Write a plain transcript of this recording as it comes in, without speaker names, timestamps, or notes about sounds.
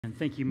And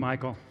thank you,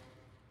 Michael.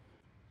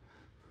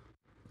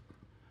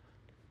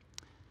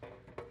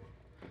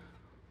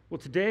 Well,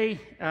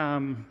 today, as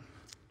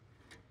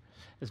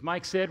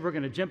Mike said, we're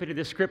going to jump into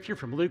this scripture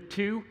from Luke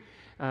 2,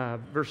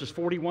 verses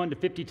 41 to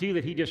 52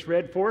 that he just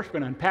read for us.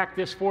 We're going to unpack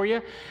this for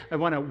you. I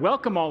want to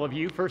welcome all of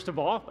you, first of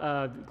all.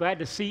 Glad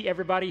to see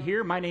everybody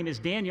here. My name is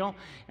Daniel,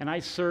 and I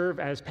serve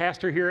as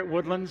pastor here at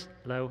Woodlands.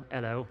 Hello,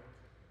 hello,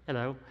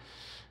 hello.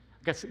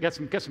 Got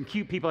some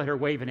cute people that are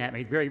waving at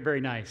me. Very, very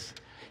nice.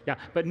 Yeah,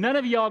 but none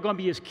of y'all going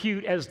to be as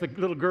cute as the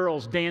little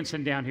girls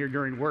dancing down here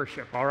during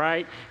worship, all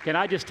right? Can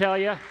I just tell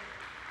you?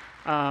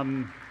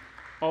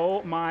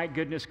 Oh, my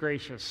goodness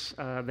gracious.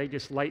 They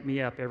just light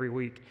me up every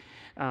week.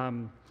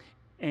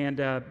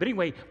 But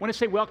anyway, I want to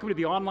say welcome to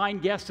the online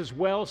guests as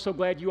well. So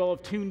glad you all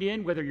have tuned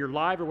in, whether you're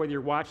live or whether you're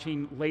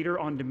watching later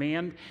on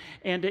demand.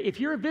 And if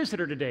you're a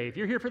visitor today, if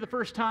you're here for the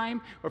first time,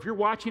 or if you're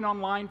watching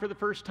online for the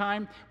first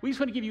time, we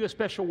just want to give you a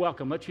special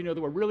welcome. Let you know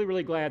that we're really,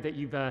 really glad that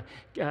you've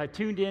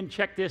tuned in,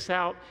 checked this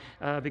out,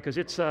 because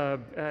it's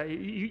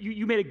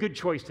you made a good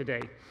choice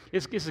today.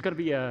 This is going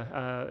to be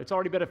it's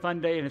already been a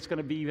fun day, and it's going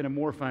to be even a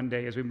more fun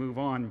day as we move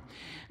on.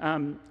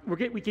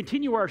 We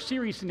continue our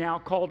series now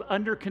called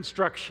Under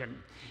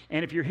Construction.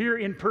 And if you're here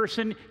in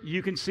person,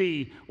 you can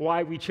see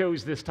why we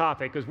chose this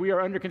topic, because we are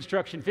under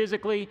construction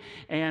physically,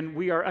 and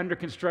we are under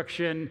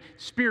construction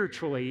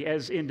spiritually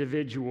as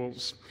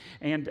individuals.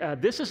 And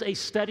this is a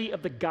study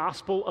of the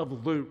Gospel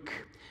of Luke.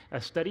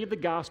 A study of the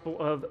Gospel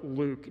of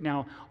Luke.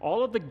 Now,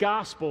 all of the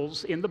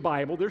Gospels in the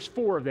Bible, there's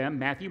 4 of them,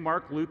 Matthew,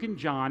 Mark, Luke, and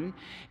John,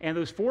 and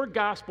those 4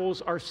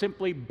 Gospels are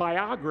simply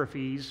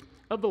biographies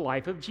of the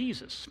life of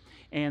Jesus.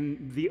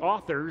 And the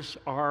authors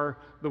are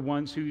the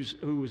ones whose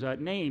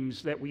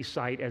names that we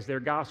cite as their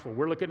gospel.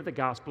 We're looking at the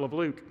Gospel of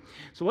Luke.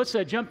 So let's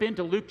jump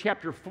into Luke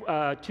chapter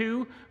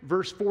 2,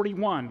 verse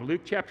 41.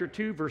 Luke chapter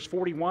 2, verse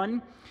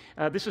 41.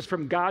 This is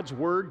from God's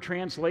Word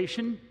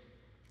translation.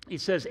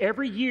 It says,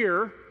 every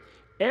year,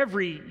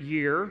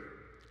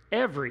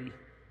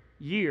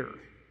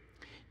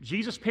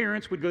 Jesus'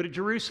 parents would go to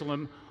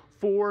Jerusalem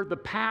for the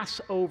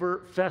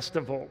Passover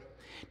festival.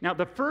 Now,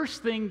 the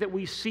first thing that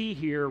we see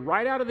here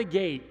right out of the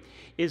gate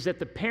is that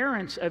the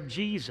parents of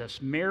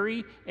Jesus,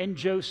 Mary and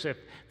Joseph,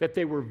 that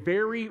they were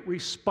very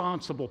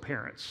responsible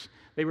parents.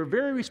 They were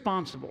very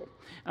responsible.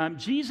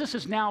 Jesus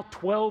is now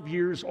 12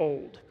 years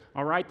old.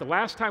 All right, the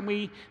last time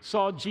we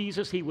saw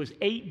Jesus, he was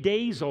 8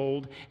 days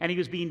old, and he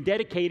was being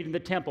dedicated in the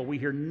temple. We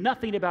hear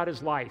nothing about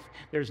his life.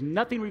 There's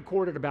nothing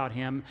recorded about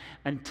him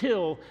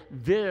until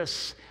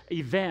this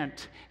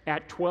event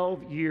at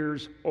 12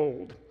 years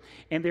old.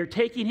 And they're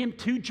taking him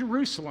to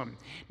Jerusalem.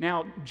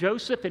 Now,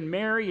 Joseph and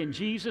Mary and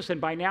Jesus, and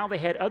by now they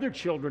had other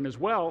children as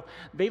well,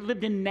 they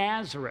lived in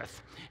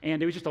Nazareth.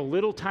 And it was just a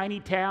little tiny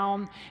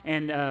town,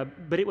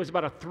 but it was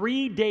about a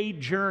 3-day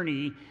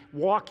journey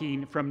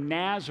walking from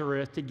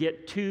Nazareth to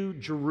get to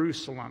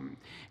Jerusalem.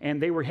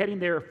 And they were heading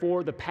there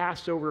for the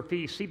Passover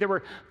feast. See, there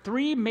were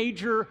 3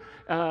 major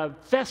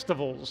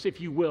festivals,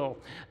 if you will,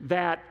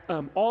 that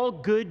all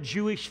good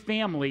Jewish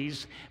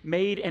families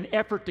made an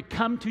effort to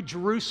come to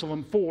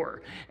Jerusalem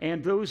for.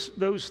 And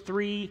those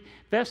 3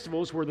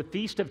 festivals were the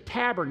Feast of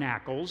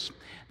Tabernacles,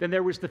 then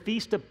there was the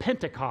Feast of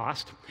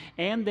Pentecost,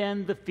 and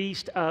then the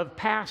Feast of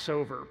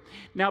Passover.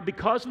 Now,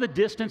 because of the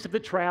distance of the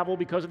travel,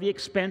 because of the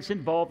expense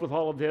involved with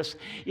all of this,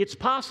 it's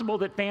possible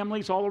that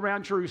families all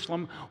around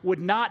Jerusalem would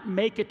not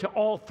make it to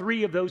all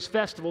 3 of those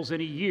festivals in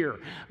a year.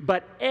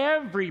 But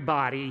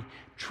everybody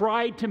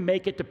tried to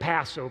make it to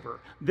Passover.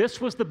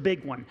 This was the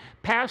big one.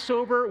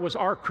 Passover was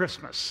our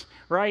Christmas,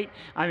 right?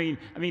 I mean,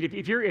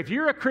 if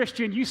you're a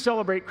Christian, you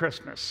celebrate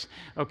Christmas,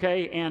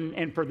 okay?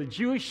 And for the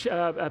Jewish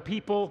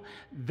people,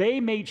 they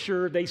made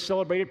sure they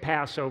celebrated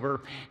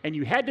Passover, and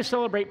you had to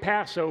celebrate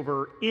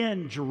Passover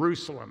in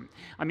Jerusalem.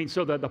 I mean,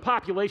 so the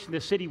population of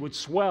the city would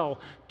swell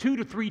 2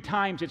 to 3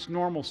 times its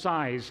normal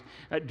size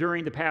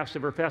during the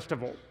Passover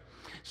festival.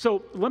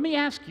 So let me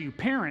ask you,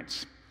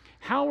 parents,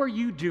 how are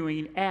you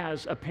doing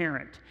as a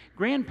parent?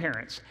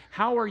 Grandparents,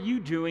 how are you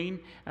doing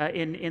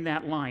in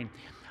that line?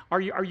 Are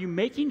you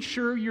making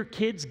sure your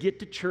kids get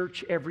to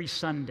church every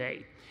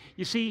Sunday?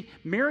 You see,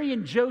 Mary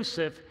and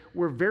Joseph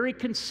were very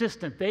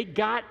consistent. They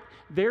got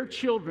their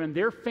children,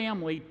 their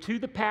family, to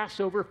the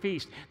Passover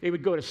feast. They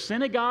would go to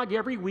synagogue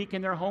every week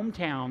in their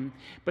hometown,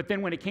 but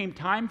then when it came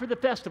time for the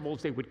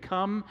festivals, they would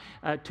come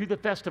to the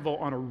festival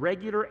on a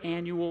regular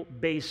annual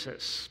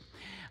basis.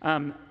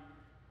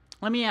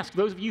 Let me ask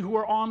those of you who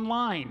are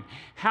online,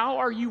 how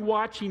are you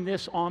watching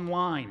this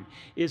online?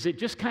 Is it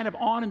just kind of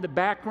on in the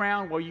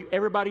background while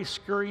everybody's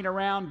scurrying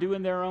around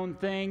doing their own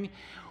thing?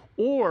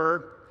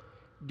 Or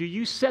do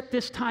you set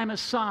this time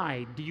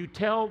aside? Do you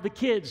tell the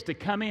kids to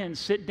come in,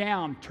 sit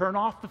down, turn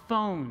off the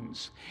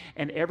phones,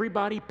 and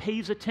everybody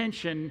pays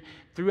attention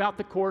throughout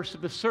the course of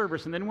the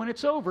service? And then when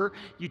it's over,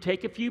 you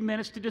take a few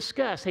minutes to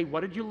discuss, hey, what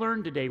did you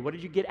learn today? What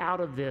did you get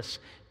out of this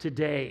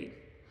today?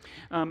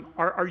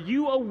 Are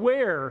you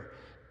aware,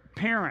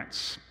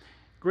 parents,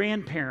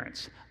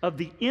 grandparents, of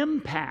the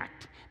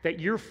impact that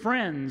your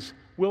friends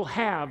will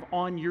have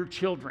on your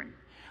children?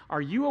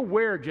 Are you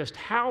aware just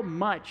how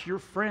much your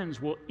friends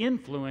will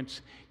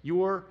influence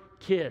your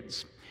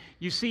kids?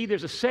 You see,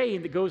 there's a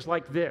saying that goes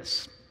like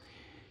this: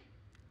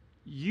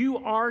 you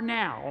are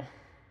now,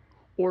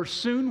 or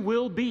soon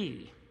will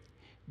be,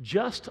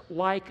 just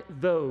like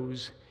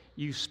those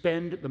you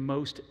spend the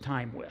most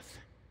time with.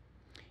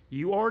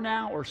 You are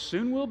now, or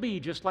soon will be,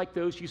 just like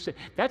those you spend.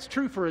 That's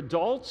true for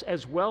adults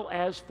as well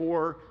as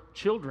for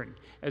children,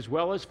 as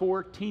well as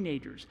for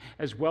teenagers,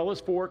 as well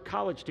as for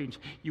college students.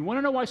 You want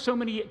to know why so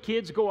many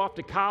kids go off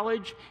to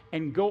college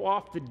and go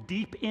off the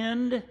deep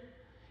end?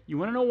 You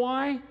want to know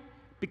why?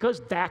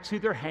 Because that's who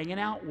they're hanging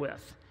out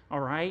with.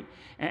 All right?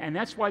 And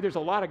that's why there's a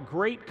lot of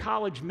great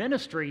college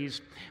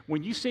ministries.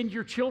 When you send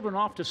your children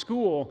off to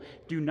school,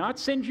 do not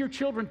send your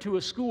children to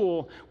a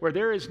school where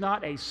there is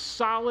not a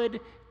solid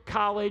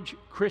college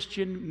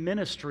Christian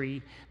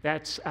ministry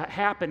that's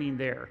happening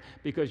there,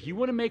 because you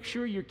want to make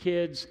sure your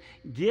kids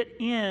get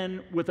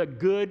in with a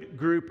good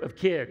group of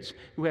kids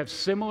who have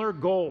similar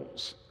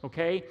goals,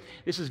 okay?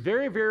 This is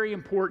very, very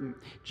important.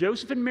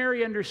 Joseph and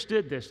Mary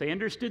understood this. They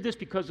understood this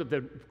because of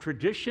the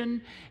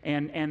tradition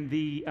and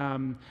the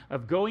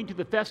of going to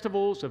the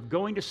festivals, of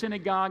going to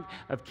synagogue,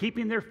 of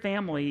keeping their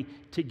family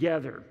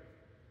together.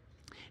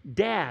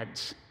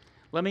 Dads,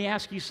 let me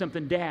ask you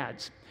something,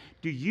 dads.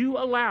 Do you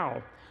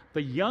allow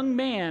the young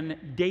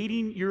man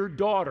dating your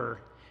daughter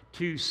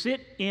to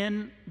sit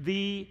in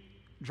the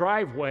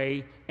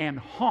driveway and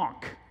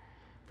honk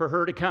for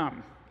her to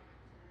come?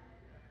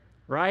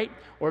 Right?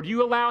 Or do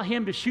you allow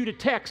him to shoot a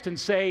text and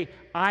say,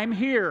 "I'm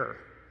here"?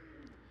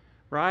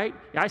 Right?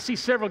 I see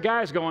several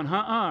guys going,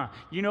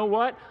 you know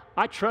what?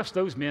 I trust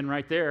those men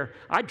right there.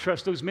 I'd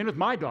trust those men with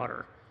my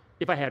daughter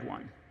if I had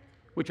one,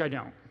 which I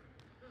don't.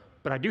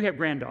 But I do have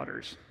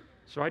granddaughters,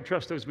 so I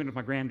trust those men with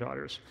my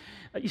granddaughters.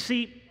 You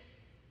see,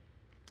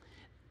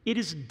 it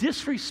is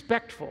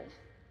disrespectful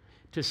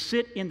to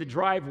sit in the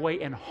driveway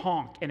and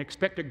honk and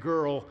expect a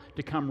girl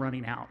to come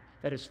running out.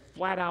 That is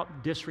flat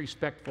out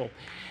disrespectful.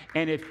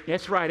 And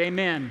that's right,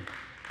 amen.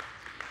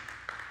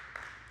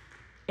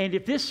 And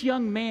if this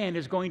young man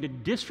is going to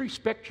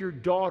disrespect your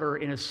daughter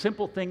in a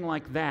simple thing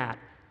like that,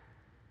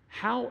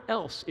 how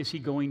else is he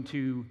going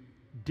to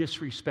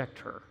disrespect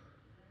her?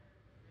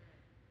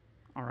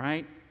 All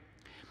right?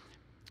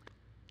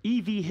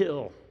 E.V.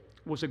 Hill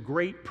was a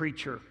great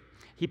preacher.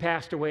 He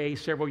passed away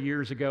several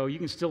years ago. You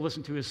can still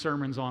listen to his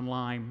sermons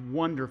online.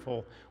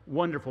 Wonderful,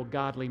 wonderful,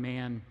 godly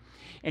man.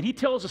 And he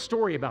tells a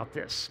story about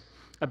this,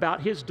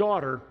 about his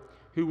daughter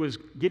who was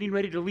getting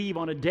ready to leave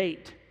on a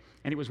date,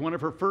 and it was one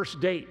of her first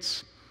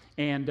dates.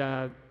 And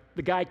the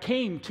guy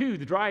came to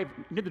the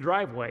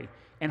driveway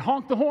and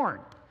honked the horn.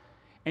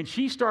 And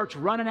she starts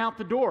running out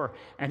the door.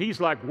 And he's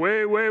like,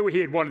 wait, he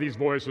had one of these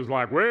voices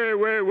like, wait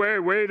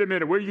a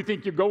minute. Where do you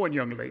think you're going,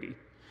 young lady?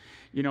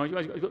 You know,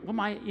 well,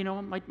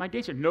 my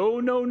date said,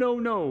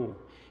 no.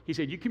 He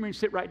said, you come here and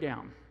sit right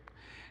down.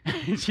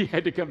 And she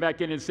had to come back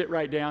in and sit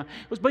right down.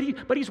 He goes,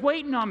 but he's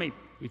waiting on me.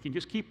 You can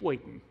just keep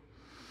waiting.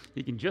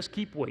 You can just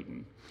keep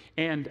waiting.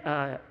 And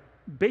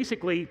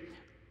basically,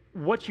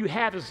 what you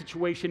have is a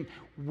situation,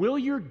 will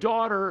your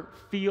daughter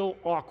feel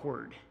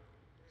awkward?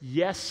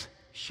 Yes,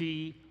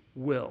 she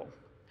will.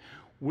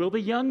 Will the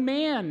young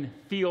man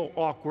feel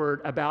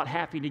awkward about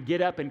having to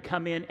get up and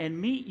come in and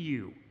meet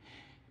you?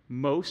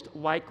 Most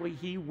likely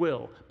he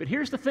will. But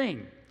here's the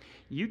thing.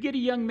 You get a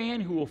young man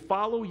who will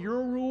follow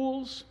your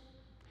rules,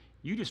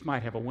 you just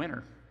might have a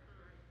winner.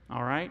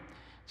 All right?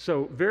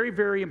 So very,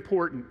 very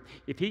important.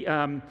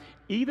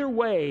 Either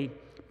way,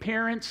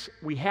 parents,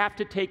 we have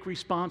to take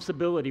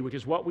responsibility, which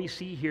is what we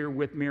see here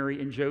with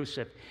Mary and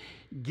Joseph.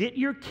 Get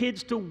your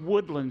kids to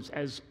Woodlands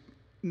as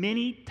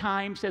many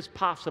times as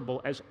possible,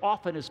 as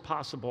often as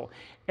possible,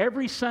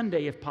 every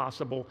Sunday if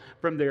possible,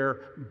 from their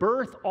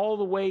birth all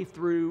the way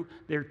through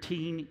their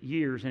teen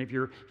years. And if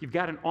you've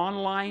got an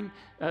online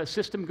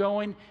system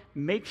going,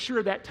 make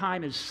sure that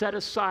time is set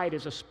aside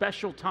as a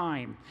special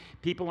time.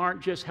 People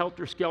aren't just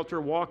helter-skelter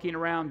walking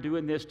around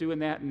doing this, doing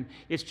that, and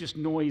it's just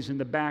noise in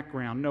the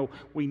background. No,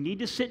 we need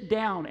to sit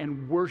down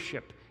and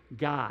worship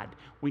God.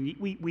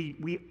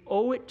 We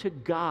owe it to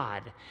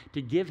God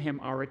to give Him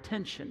our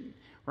attention,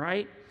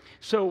 right?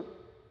 So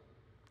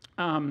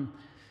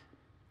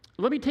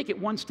let me take it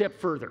one step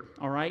further,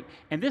 all right?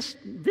 And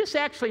this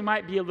actually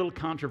might be a little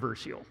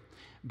controversial,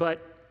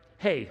 but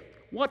hey,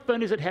 what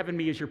fun is it having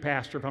me as your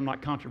pastor if I'm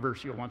not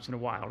controversial once in a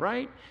while,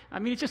 right? I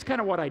mean, it's just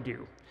kind of what I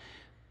do.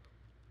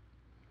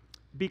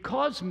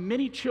 Because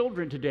many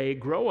children today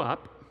grow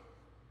up,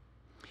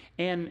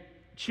 and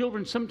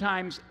children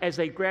sometimes, as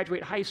they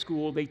graduate high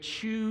school, they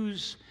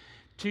choose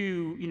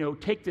to,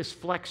 take this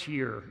flex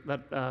year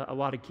that a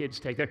lot of kids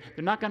take. They're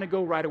not going to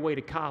go right away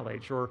to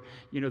college, or,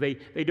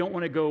 they don't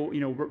want to go,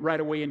 right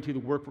away into the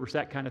workforce,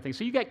 that kind of thing.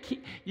 So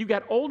you've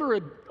got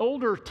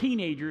older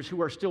teenagers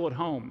who are still at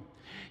home.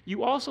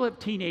 You also have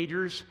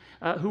teenagers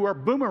who are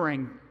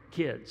boomerang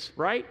kids,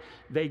 right?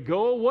 They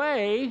go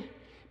away.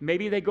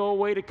 Maybe they go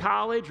away to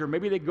college, or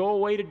maybe they go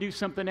away to do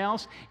something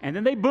else, and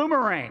then they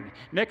boomerang.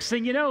 Next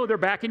thing you know, they're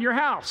back in your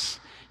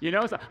house.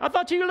 I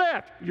thought you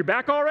left. You're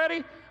back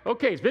already?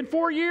 Okay, it's been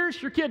 4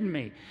 years. You're kidding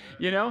me,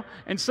 you know.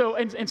 And so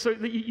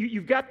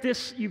you've got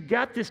this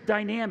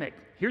dynamic.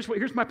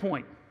 Here's my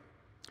point.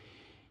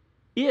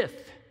 If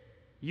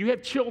you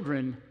have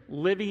children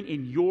living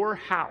in your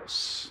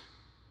house,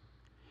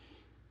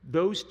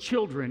 those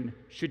children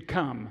should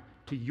come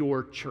to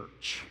your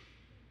church.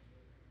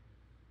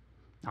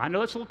 Now, I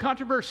know that's a little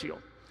controversial,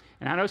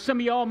 and I know some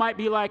of y'all might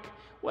be like,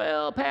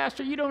 well,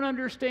 Pastor, you don't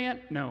understand.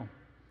 No,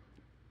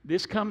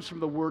 this comes from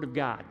the Word of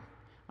God.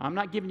 I'm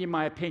not giving you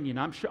my opinion.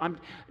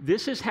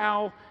 This is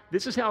how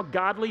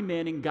godly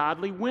men and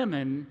godly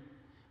women,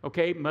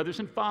 okay, mothers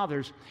and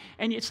fathers,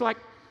 and it's like,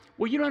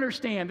 well, you don't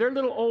understand. They're a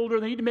little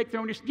older. They need to make their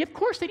own decisions. Yeah, of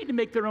course they need to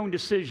make their own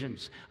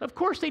decisions. Of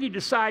course they need to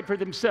decide for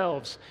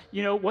themselves,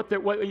 what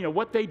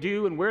they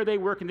do and where they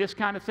work and this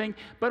kind of thing.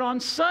 But on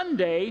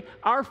Sunday,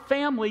 our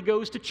family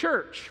goes to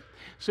church.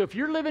 So if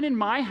you're living in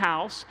my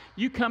house,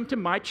 you come to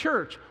my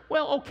church.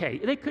 Well, okay,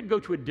 they could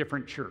go to a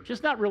different church.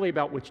 It's not really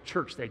about which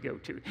church they go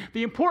to.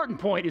 The important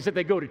point is that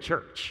they go to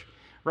church,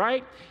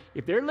 right?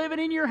 If they're living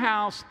in your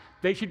house,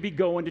 they should be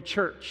going to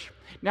church.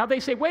 Now they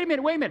say, wait a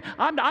minute,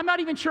 I'm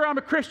not even sure I'm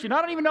a Christian.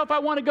 I don't even know if I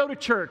want to go to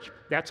church.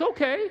 That's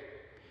okay.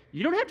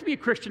 You don't have to be a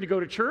Christian to go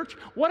to church.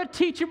 What a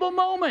teachable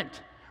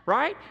moment,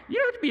 right? You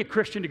don't have to be a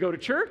Christian to go to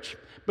church,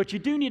 but you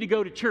do need to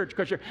go to church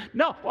because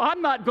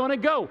I'm not going to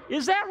go.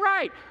 Is that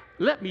right?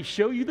 Let me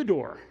show you the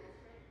door.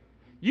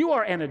 You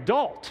are an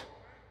adult.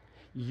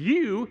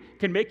 You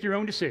can make your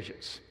own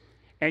decisions.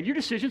 And your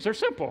decisions are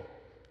simple.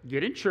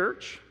 Get in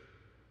church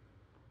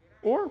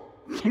or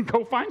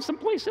go find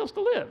someplace else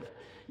to live.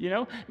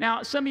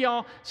 Now some of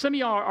y'all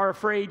are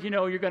afraid,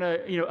 you're going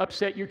to,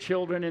 upset your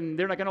children and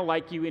they're not going to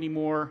like you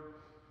anymore.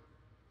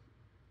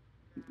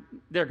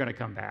 They're going to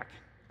come back.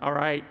 All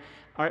right.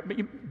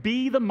 But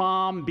be the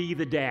mom, be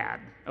the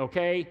dad.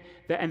 Okay.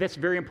 And that's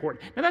very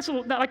important.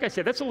 Now like I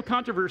said, that's a little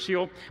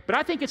controversial, but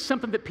I think it's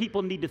something that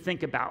people need to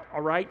think about.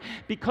 All right.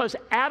 Because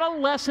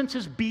adolescence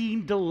is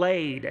being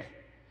delayed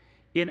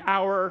in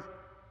our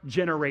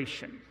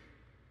generation.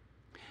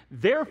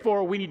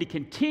 Therefore, we need to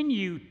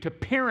continue to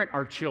parent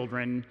our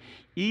children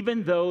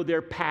even though they're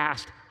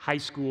past high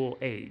school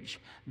age.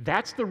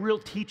 That's the real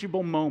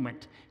teachable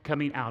moment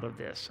coming out of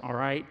this, all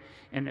right?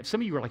 And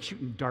some of you are like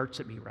shooting darts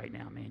at me right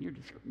now, man. You're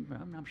just,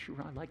 I'm not sure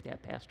I like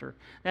that, Pastor.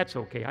 That's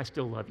okay. I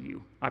still love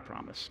you, I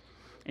promise.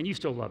 And you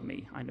still love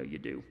me. I know you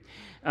do.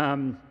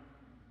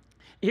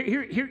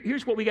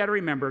 Here's what we got to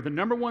remember. The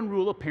number one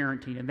rule of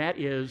parenting, and that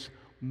is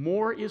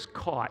more is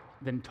caught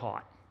than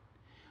taught.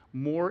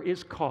 More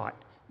is caught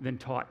than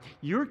taught.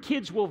 Your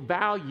kids will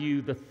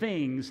value the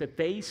things that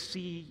they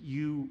see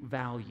you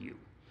value.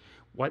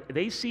 What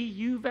they see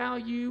you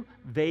value,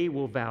 they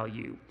will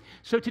value.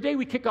 So today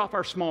we kick off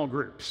our small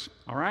groups,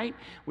 all right?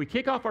 We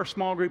kick off our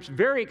small groups.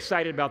 Very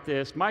excited about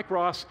this. Mike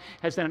Ross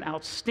has done an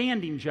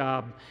outstanding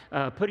job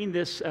putting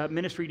this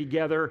ministry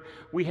together.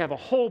 We have a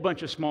whole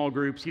bunch of small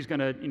groups. He's going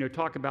to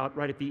talk about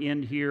right at the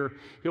end here.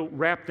 He'll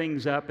wrap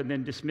things up and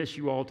then dismiss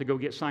you all to go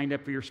get signed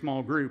up for your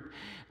small group.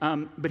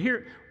 But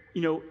here,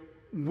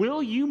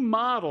 will you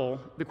model,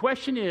 the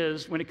question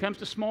is, when it comes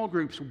to small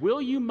groups,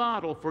 will you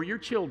model for your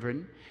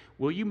children,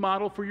 will you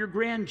model for your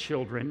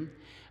grandchildren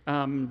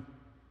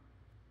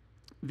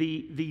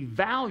the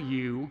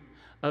value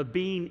of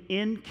being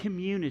in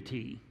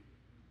community?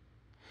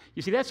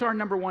 You see, that's our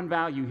number one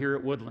value here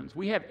at Woodlands.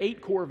 We have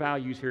 8 core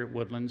values here at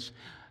Woodlands.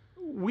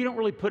 We don't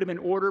really put them in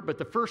order, but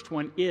the first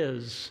one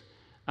is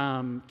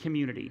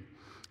community.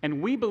 And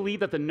we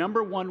believe that the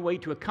number one way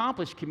to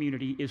accomplish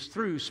community is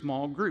through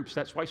small groups.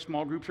 That's why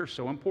small groups are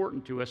so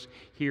important to us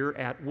here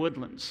at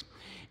Woodlands.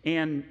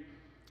 And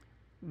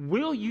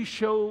will you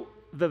show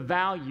the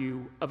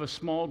value of a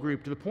small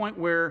group to the point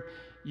where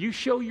you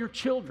show your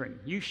children,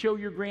 you show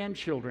your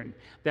grandchildren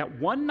that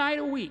one night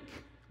a week,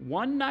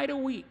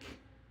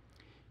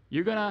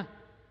 you're going to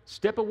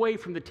step away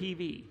from the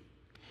TV.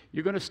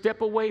 You're going to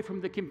step away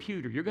from the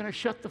computer. You're going to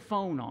shut the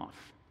phone off.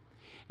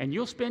 And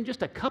you'll spend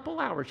just a couple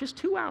hours, just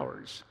 2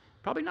 hours,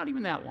 probably not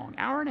even that long,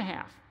 hour and a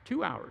half,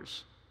 2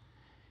 hours,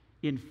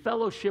 in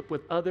fellowship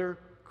with other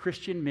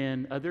Christian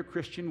men, other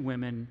Christian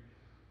women,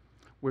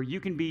 where you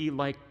can be,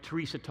 like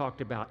Teresa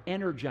talked about,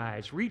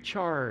 energized,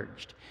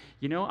 recharged.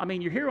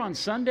 You're here on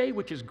Sunday,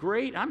 which is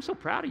great. I'm so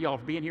proud of y'all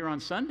for being here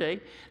on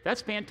Sunday.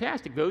 That's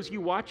fantastic. Those of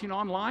you watching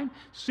online,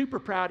 super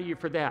proud of you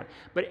for that.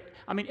 But,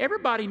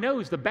 everybody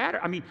knows the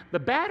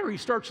battery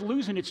starts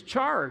losing its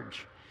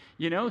charge.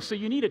 So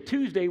you need a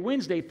Tuesday,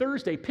 Wednesday,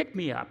 Thursday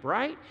pick-me-up,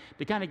 right?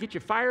 To kind of get you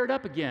fired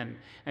up again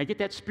and get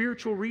that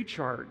spiritual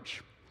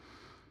recharge.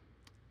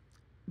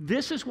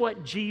 This is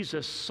what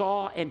Jesus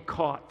saw and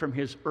caught from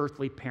his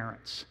earthly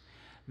parents.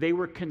 They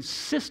were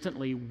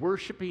consistently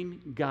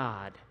worshiping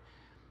God.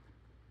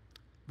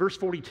 Verse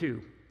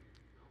 42,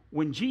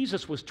 when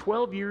Jesus was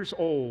 12 years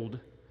old,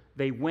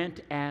 they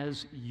went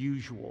as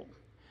usual.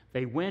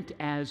 They went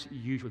as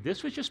usual.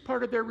 This was just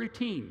part of their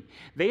routine.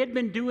 They had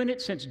been doing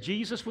it since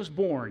Jesus was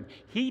born.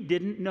 He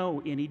didn't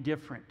know any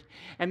different.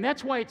 And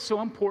that's why it's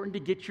so important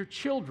to get your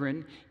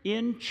children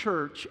in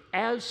church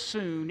as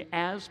soon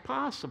as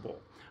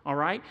possible. All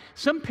right?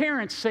 Some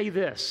parents say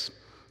this.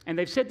 and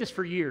they've said this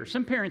for years.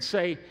 Some parents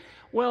say,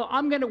 well,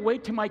 I'm going to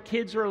wait till my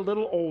kids are a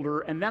little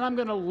older, and then I'm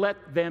going to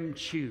let them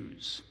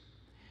choose.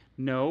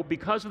 No,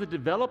 because of the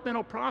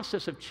developmental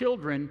process of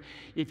children,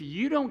 if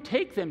you don't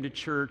take them to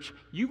church,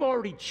 you've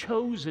already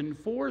chosen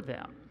for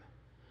them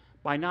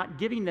by not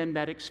giving them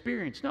that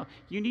experience. No,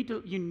 you need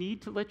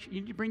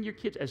to bring your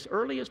kids as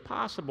early as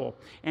possible,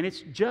 and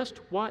it's just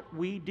what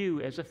we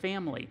do as a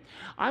family.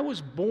 I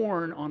was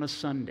born on a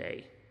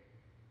Sunday.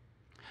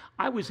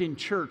 I was in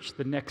church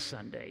the next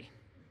Sunday.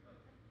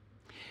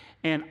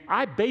 And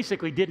I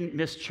basically didn't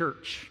miss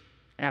church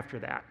after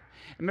that.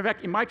 In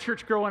fact, in my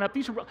church growing up,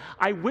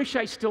 I wish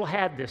I still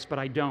had this, but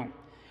I don't.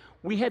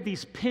 We had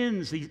these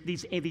pins,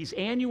 these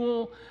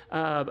annual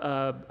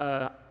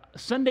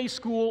Sunday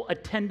school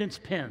attendance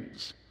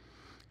pins.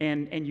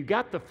 And you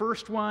got the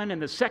first one, and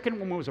the second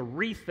one was a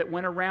wreath that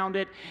went around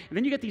it. And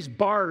then you got these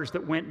bars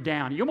that went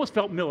down. You almost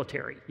felt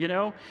military, you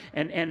know?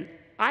 And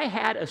I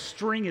had a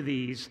string of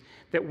these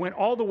that went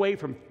all the way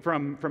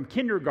from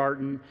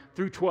kindergarten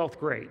through 12th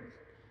grade.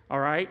 All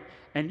right?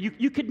 And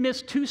you could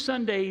miss 2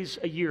 Sundays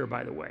a year,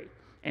 by the way,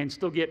 and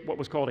still get what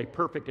was called a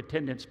perfect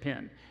attendance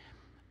pin.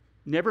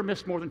 Never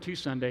missed more than 2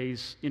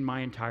 Sundays in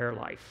my entire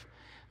life.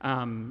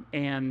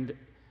 And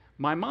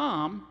my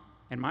mom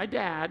and my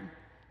dad,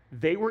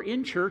 they were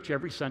in church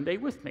every Sunday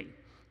with me.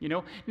 You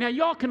know? Now,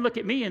 y'all can look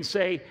at me and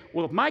say,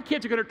 well, if my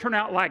kids are going to turn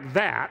out like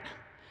that,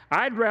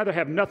 I'd rather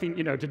have nothing,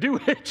 to do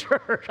with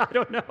church. I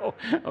don't know,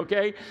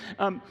 okay?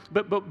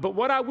 But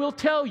what I will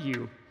tell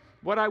you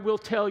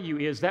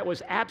is that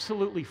was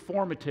absolutely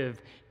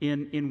formative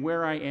in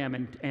where I am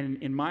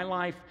and in my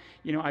life.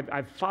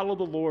 I've followed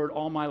the Lord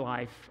all my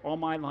life.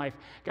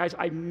 Guys,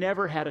 I've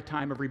never had a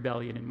time of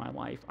rebellion in my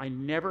life. I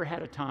never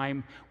had a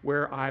time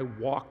where I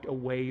walked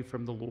away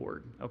from the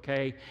Lord,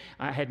 okay?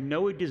 I had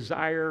no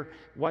desire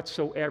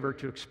whatsoever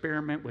to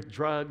experiment with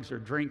drugs or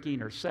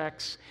drinking or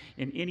sex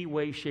in any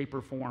way, shape,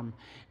 or form.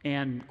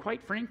 And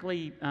quite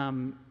frankly,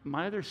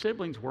 my other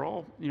siblings were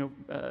all,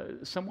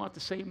 somewhat the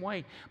same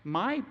way.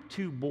 My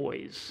 2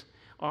 boys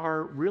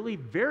are really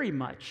very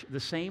much the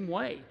same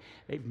way.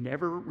 They've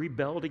never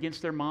rebelled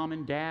against their mom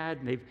and dad,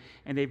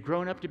 and they've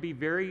grown up to be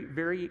very,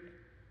 very,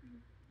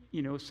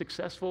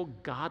 successful,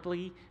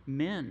 godly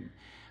men.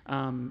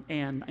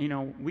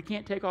 We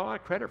can't take a lot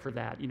of credit for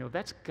that.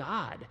 That's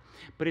God.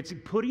 But it's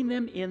putting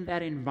them in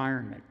that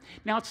environment.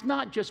 Now, it's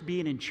not just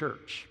being in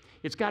church.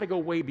 It's got to go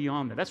way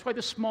beyond that. That's why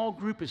the small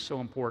group is so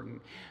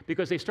important,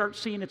 because they start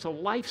seeing it's a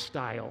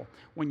lifestyle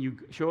when you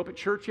show up at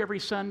church every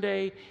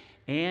Sunday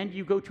and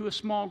you go to a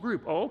small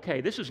group. Oh,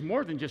 okay, this is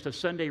more than just a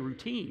Sunday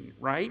routine,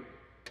 right?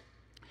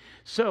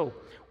 So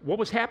what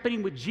was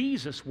happening with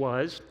Jesus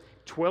was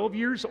 12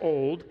 years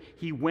old,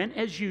 he went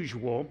as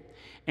usual,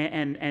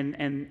 and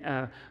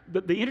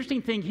the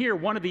interesting thing here,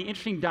 one of the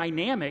interesting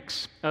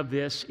dynamics of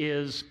this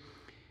is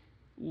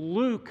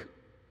Luke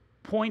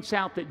points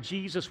out that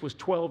Jesus was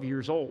 12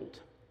 years old.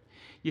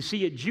 You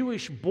see, a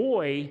Jewish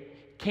boy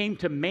came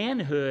to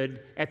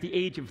manhood at the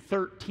age of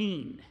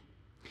 13.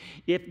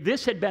 If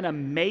this had been a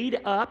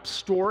made-up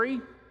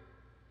story,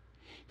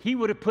 he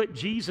would have put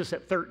Jesus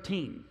at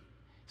 13.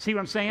 See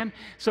what I'm saying?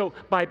 So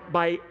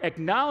by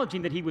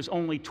acknowledging that he was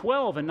only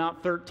 12 and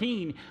not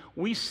 13,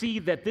 we see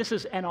that this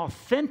is an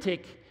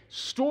authentic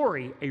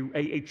story,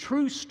 a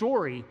true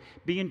story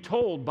being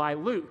told by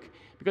Luke.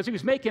 Because he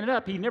was making it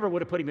up, he never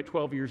would have put him at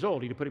 12 years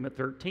old. He'd have put him at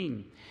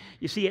 13.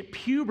 You see, at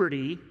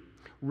puberty,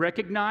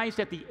 recognized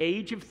at the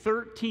age of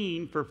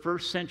 13 for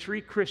first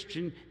century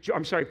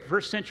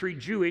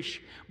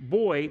Jewish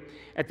boy,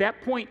 at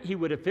that point he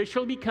would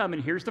officially become,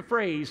 and here's the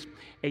phrase,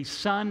 a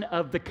son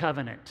of the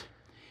covenant.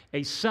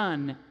 A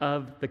son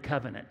of the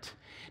covenant.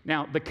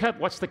 Now,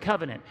 what's the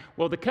covenant?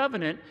 Well, the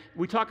covenant,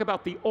 we talk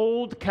about the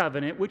Old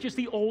Covenant, which is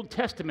the Old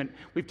Testament.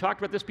 We've talked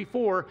about this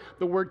before.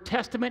 The word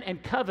testament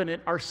and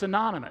covenant are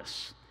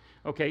synonymous.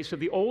 Okay, so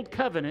the Old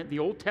Covenant, the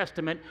Old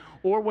Testament,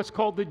 or what's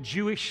called the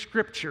Jewish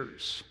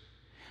Scriptures.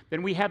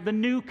 Then we have the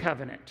New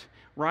Covenant,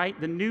 right?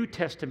 The New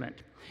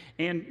Testament.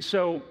 And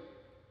so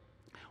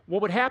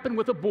what would happen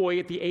with a boy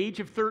at the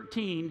age of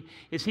 13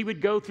 is he would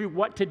go through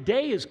what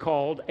today is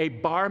called a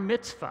bar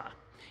mitzvah.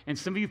 And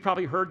some of you have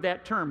probably heard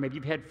that term. Maybe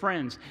you've had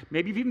friends.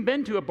 Maybe you've even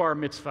been to a bar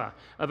mitzvah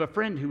of a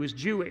friend who is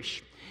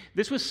Jewish.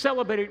 This was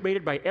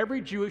celebrated by every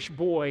Jewish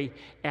boy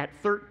at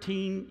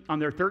 13 on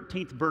their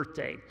 13th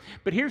birthday.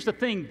 But here's the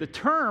thing. The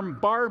term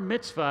bar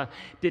mitzvah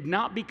did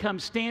not become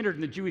standard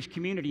in the Jewish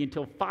community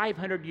until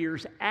 500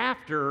 years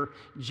after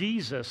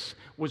Jesus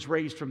was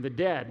raised from the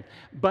dead.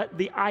 But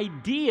the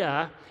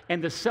idea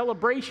and the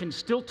celebration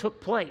still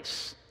took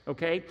place.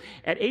 Okay?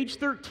 At age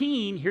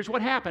 13, here's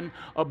what happened.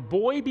 A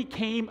boy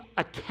became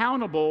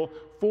accountable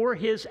for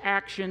his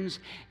actions,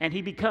 and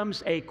he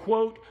becomes a,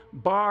 quote,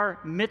 bar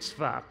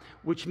mitzvah,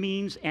 which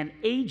means an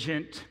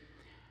agent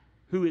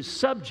who is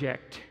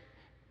subject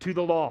to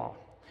the law.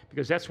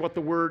 Because that's what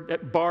the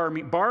word bar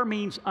means. Bar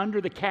means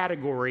under the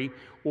category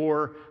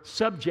or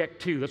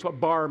subject to. That's what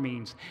bar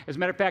means. As a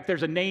matter of fact,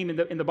 there's a name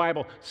in the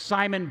Bible,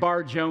 Simon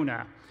Bar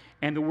Jonah.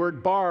 And the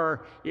word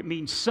bar, it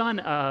means son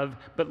of,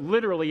 but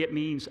literally it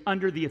means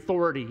under the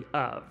authority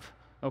of.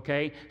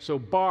 Okay, so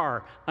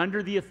bar,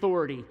 under the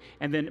authority,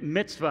 and then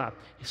mitzvah,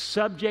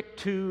 subject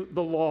to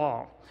the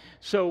law.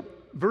 So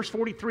verse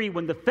 43,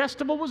 when the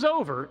festival was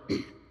over,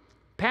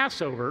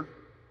 Passover,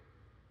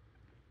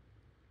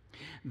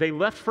 they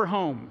left for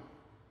home.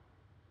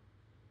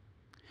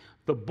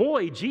 The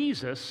boy,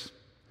 Jesus,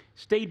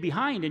 stayed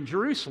behind in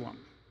Jerusalem,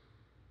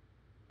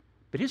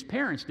 but his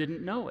parents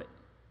didn't know it.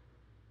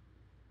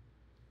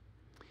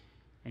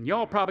 And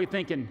y'all probably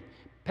thinking,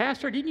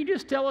 Pastor, didn't you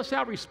just tell us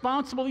how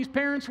responsible these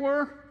parents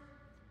were?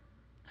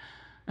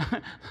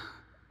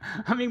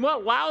 I mean,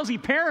 what lousy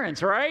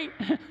parents, right?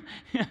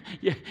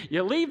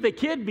 you leave the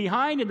kid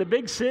behind in the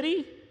big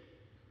city?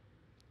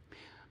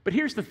 But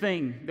here's the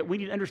thing that we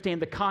need to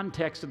understand the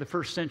context of the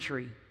first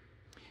century.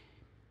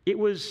 It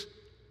was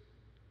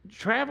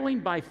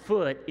traveling by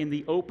foot in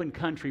the open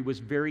country was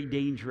very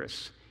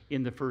dangerous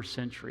in the first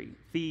century.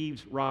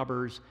 Thieves,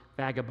 robbers,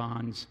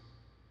 vagabonds.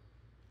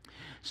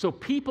 So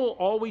people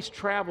always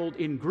traveled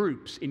in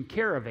groups, in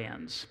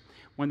caravans,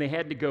 when they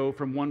had to go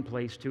from one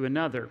place to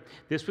another.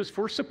 This was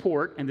for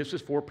support, and this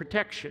was for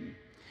protection.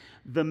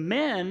 The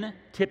men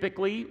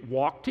typically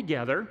walked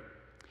together,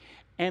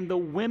 and the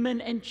women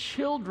and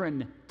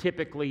children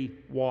typically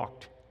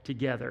walked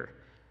together.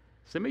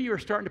 Some of you are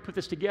starting to put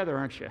this together,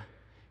 aren't you?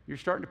 You're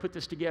starting to put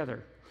this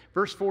together.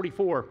 Verse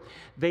 44,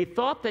 they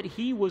thought that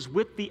he was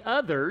with the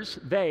others.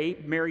 They,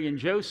 Mary and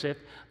Joseph,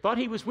 thought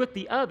he was with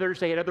the others.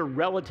 They had other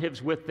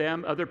relatives with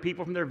them, other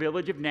people from their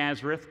village of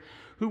Nazareth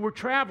who were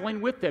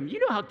traveling with them. You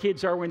know how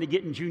kids are when they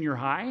get in junior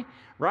high,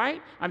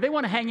 right? I mean, they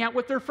want to hang out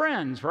with their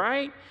friends,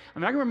 right? I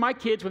mean, I remember my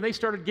kids when they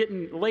started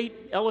getting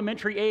late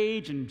elementary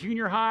age and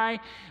junior high.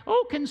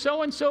 Oh, can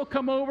so-and-so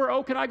come over?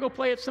 Oh, can I go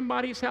play at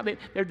somebody's house?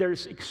 They're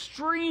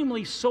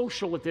extremely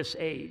social at this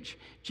age.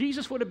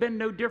 Jesus would have been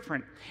no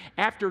different.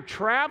 After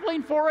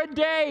traveling for a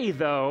day,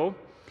 though,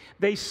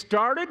 they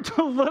started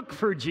to look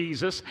for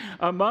Jesus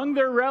among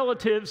their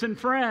relatives and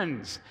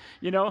friends.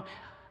 You know,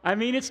 I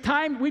mean, it's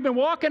time. We've been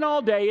walking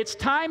all day. It's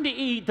time to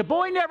eat. The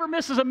boy never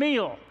misses a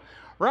meal,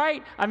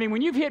 right? I mean,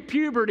 when you've hit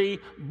puberty,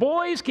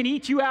 boys can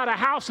eat you out of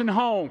house and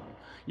home.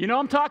 You know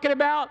what I'm talking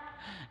about?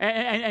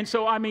 And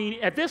so, I mean,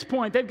 at this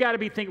point, they've got to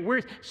be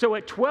thinking, so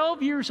at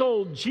 12 years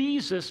old,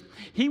 Jesus,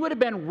 he would have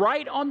been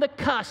right on the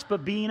cusp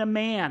of being a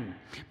man.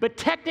 But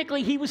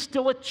technically, he was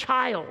still a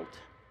child.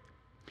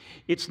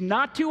 It's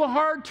not too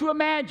hard to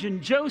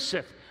imagine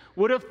Joseph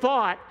would have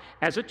thought,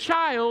 as a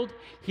child,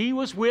 he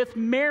was with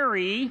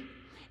Mary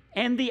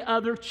and the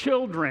other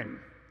children,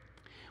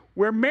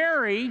 where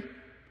Mary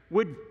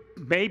would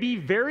maybe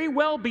very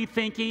well be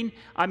thinking,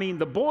 I mean,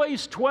 the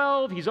boy's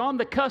 12, he's on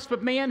the cusp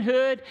of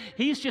manhood,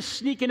 he's just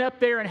sneaking up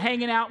there and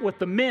hanging out with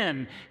the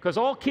men, because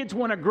all kids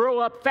want to grow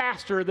up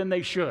faster than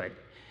they should.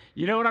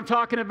 You know what I'm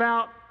talking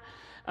about?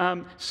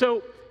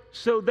 So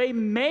they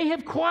may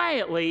have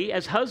quietly,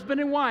 as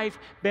husband and wife,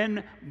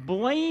 been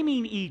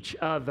blaming each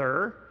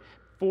other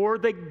for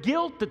the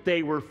guilt that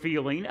they were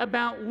feeling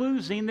about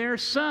losing their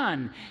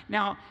son.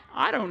 Now,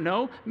 I don't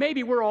know,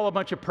 maybe we're all a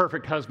bunch of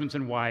perfect husbands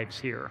and wives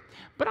here,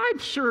 but I'm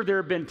sure there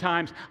have been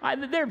times,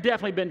 there have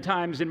definitely been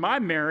times in my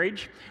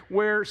marriage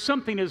where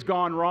something has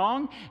gone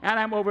wrong, and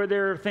I'm over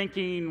there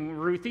thinking,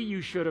 Ruthie,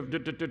 you should have,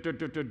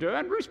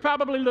 and Ruth's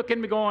probably looking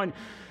at me going,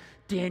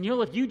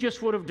 Daniel, if you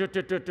just would have,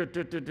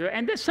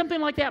 and something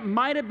like that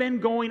might have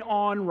been going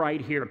on right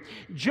here.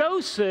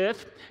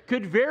 Joseph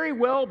could very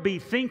well be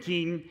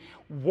thinking,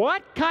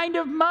 what kind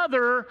of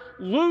mother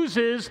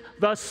loses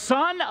the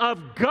Son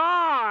of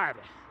God?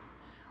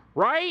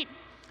 Right?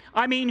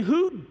 I mean,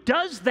 who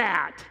does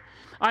that?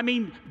 I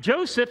mean,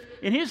 Joseph,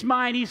 in his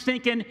mind, he's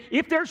thinking,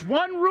 if there's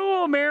one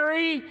rule,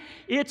 Mary,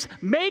 it's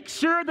make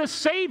sure the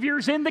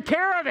Savior's in the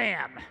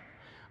caravan.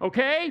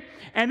 Okay?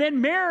 And then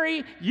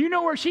Mary, you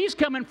know where she's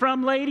coming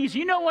from, ladies.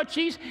 You know what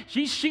she's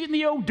shooting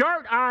the old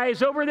dart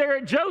eyes over there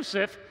at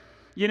Joseph.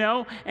 You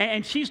know,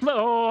 and she's,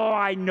 oh,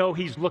 I know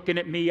he's looking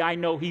at me. I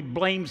know he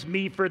blames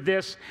me for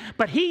this,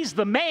 but he's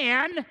the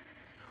man,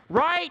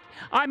 right?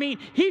 I mean,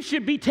 he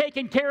should be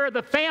taking care of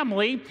the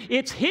family.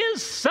 It's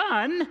his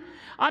son.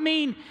 I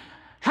mean,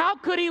 how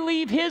could he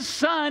leave his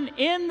son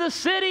in the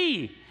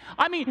city?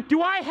 I mean,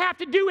 do I have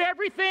to do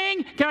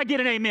everything? Can I get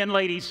an amen,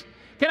 ladies?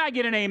 Can I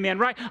get an amen,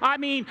 right? I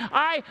mean,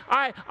 I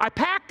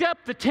packed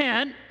up the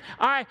tent.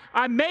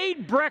 I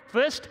made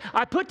breakfast.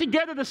 I put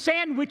together the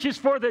sandwiches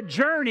for the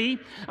journey.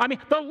 I mean,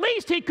 the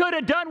least he could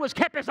have done was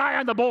kept his eye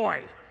on the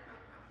boy.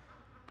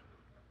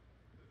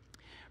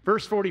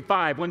 Verse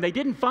 45, when they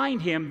didn't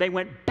find him, they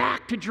went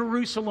back to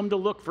Jerusalem to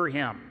look for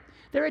him.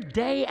 They're a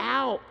day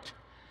out.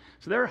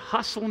 So they're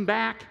hustling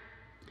back.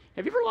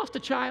 Have you ever lost a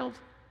child?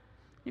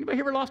 Anybody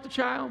ever lost a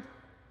child?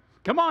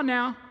 Come on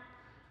now.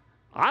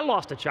 I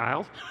lost a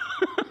child.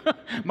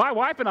 My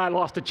wife and I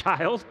lost a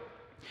child.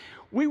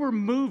 We were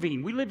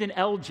moving. We lived in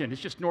Elgin.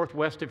 It's just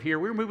northwest of here.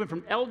 We were moving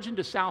from Elgin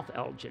to South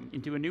Elgin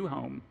into a new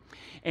home.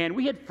 And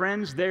we had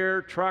friends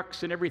there,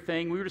 trucks and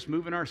everything. We were just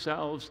moving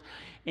ourselves.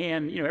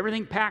 And, you know,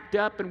 everything packed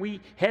up, and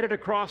we headed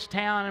across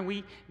town, and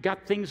we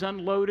got things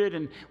unloaded.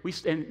 And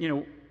you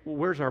know,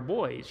 where's our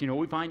boys? You know,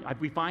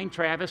 we find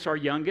Travis, our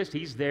youngest.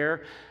 He's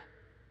there.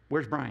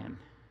 Where's Brian?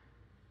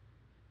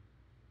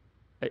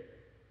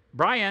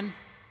 Brian,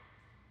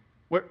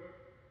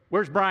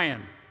 where's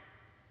Brian?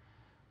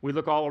 We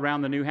look all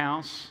around the new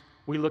house.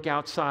 We look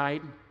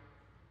outside.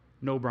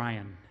 No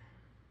Brian.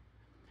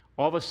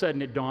 All of a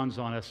sudden it dawns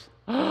on us,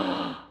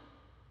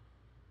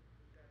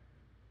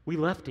 we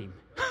left him.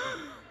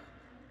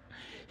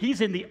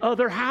 He's in the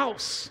other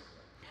house.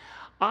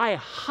 I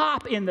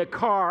hop in the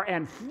car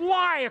and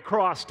fly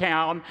across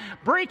town,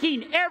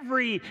 breaking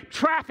every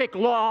traffic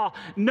law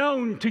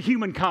known to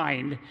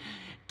humankind.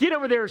 Get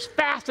over there as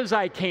fast as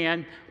I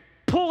can,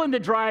 pull in the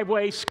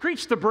driveway,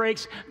 screech the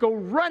brakes, go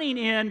running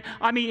in.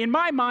 I mean, in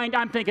my mind,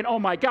 I'm thinking, oh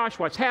my gosh,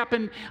 what's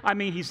happened? I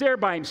mean, he's there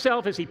by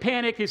himself. Is he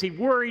panicked? Is he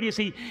worried? Is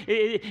he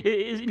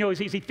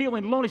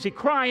feeling alone? Is he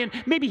crying?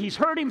 Maybe he's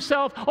hurt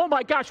himself. Oh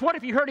my gosh, what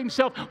if he hurt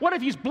himself? What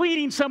if he's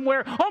bleeding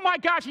somewhere? Oh my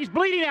gosh, he's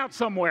bleeding out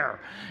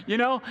somewhere, you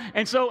know?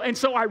 And so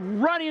I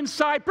run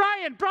inside,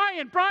 Brian,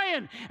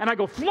 and I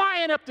go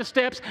flying up the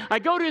steps. I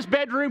go to his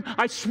bedroom.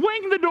 I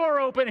swing the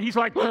door open, and he's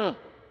like, ugh.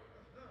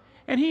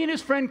 And he and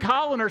his friend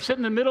Colin are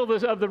sitting in the middle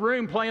of the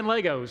room playing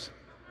Legos.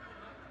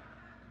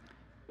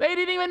 They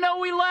didn't even know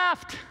we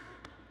left.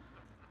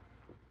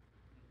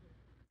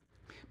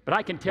 But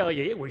I can tell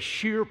you, it was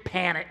sheer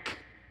panic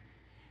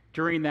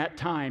during that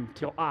time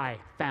till I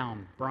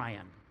found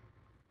Brian.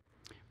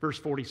 Verse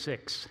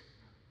 46,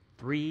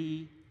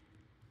 3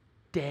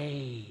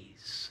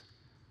 days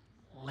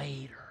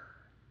later.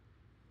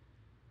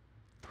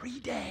 3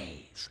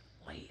 days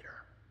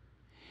later.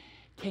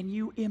 Can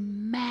you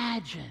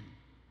imagine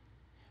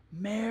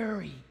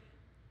Mary?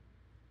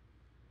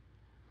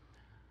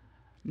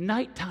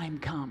 Nighttime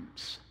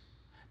comes.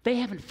 They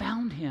haven't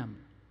found him.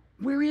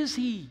 Where is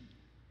he?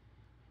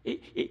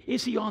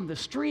 Is he on the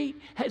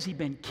street? Has he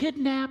been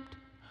kidnapped?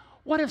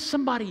 What if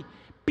somebody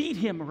beat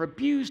him or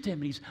abused him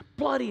and he's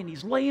bloody and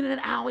he's laying in an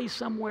alley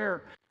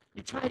somewhere?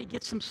 You try to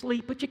get some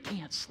sleep, but you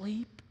can't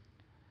sleep.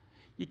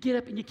 You get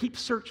up and you keep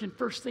searching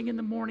first thing in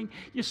the morning.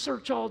 You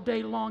search all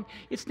day long.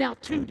 It's now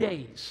 2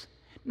 days.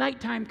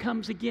 Nighttime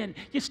comes again.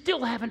 You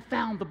still haven't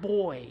found the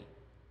boy,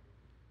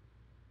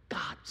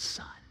 God's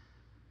son.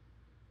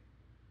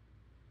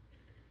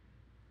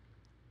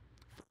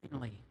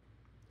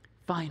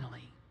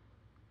 Finally,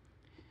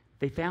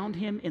 they found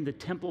him in the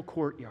temple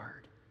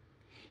courtyard.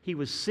 He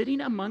was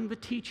sitting among the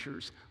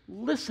teachers,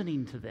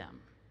 listening to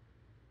them,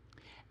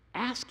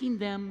 asking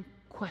them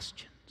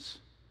questions.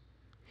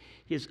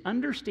 His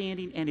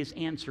understanding and his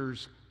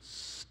answers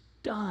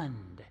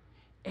stunned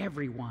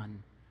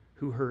everyone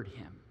who heard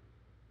him.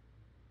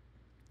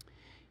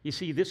 You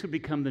see, this would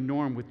become the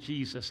norm with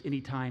Jesus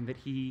anytime that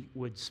he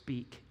would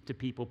speak to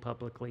people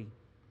publicly.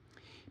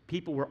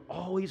 People were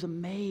always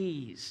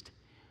amazed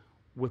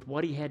with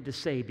what he had to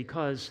say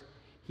because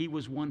he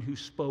was one who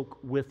spoke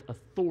with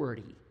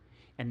authority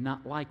and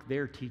not like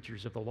their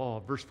teachers of the law.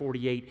 Verse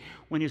 48,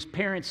 when his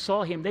parents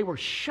saw him, they were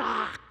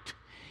shocked.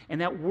 And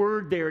that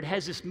word there, it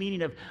has this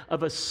meaning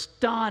of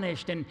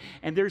astonished, and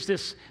there's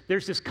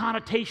this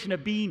connotation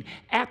of being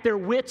at their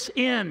wits'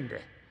 end.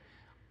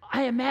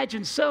 I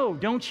imagine so,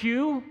 don't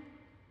you?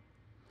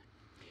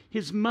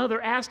 His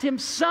mother asked him,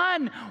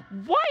 "Son,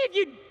 why have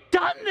you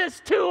done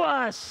this to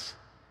us?"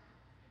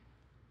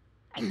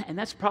 And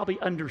that's probably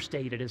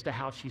understated as to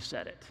how she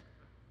said it.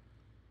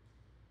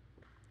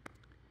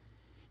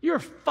 Your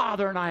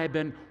father and I have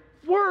been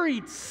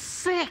worried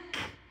sick,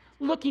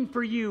 looking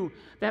for you.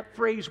 That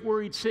phrase,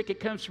 worried sick, it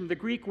comes from the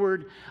Greek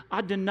word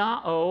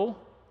adenao,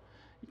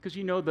 because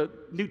you know the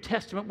New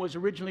Testament was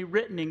originally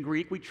written in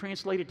Greek. We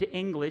translate it to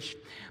English.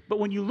 But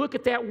when you look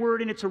at that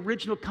word in its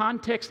original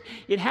context,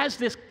 it has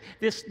this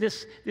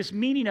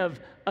meaning of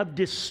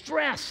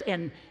distress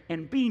and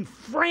being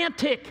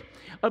frantic,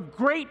 of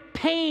great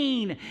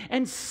pain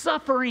and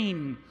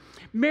suffering.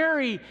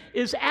 Mary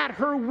is at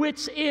her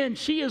wit's end.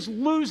 She is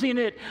losing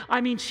it.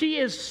 I mean, she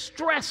is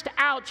stressed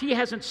out. She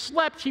hasn't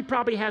slept. She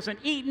probably hasn't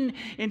eaten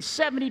in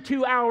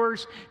 72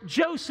 hours.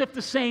 Joseph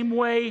the same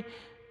way.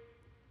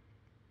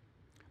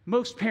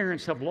 Most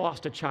parents have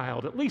lost a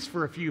child, at least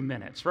for a few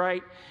minutes,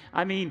 right?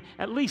 I mean,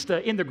 at least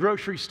in the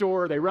grocery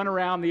store, they run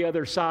around the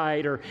other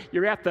side, or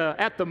you're at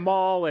the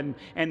mall and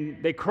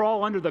they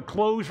crawl under the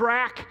clothes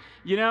rack,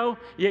 you know?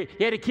 You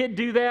had a kid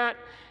do that?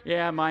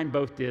 Yeah, mine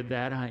both did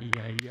that.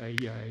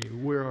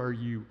 Where are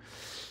you?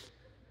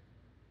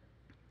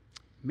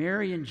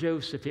 Mary and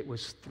Joseph, it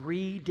was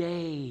 3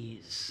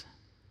 days,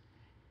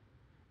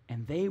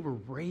 and they were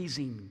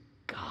raising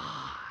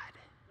God.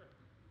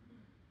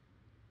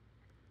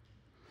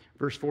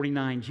 Verse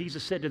 49,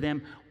 Jesus said to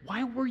them,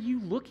 "Why were you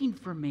looking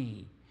for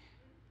me?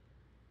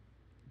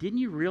 Didn't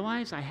you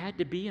realize I had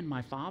to be in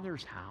my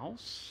Father's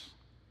house?"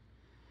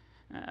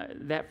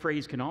 That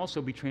phrase can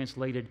also be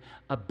translated,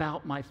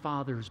 "about my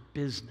Father's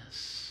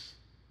business."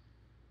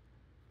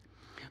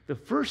 The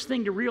first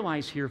thing to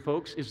realize here,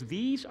 folks, is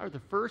these are the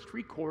first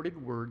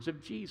recorded words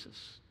of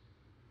Jesus.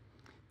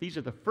 These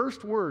are the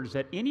first words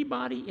that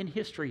anybody in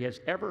history has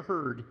ever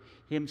heard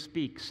him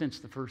speak since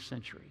the first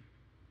century.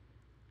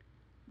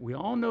 We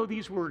all know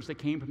these words that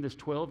came from this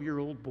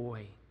 12-year-old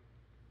boy.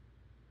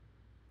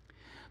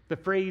 The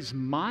phrase,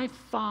 "my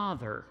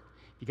Father,"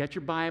 you got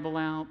your Bible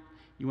out,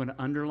 You want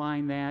to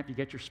underline that. You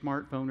get your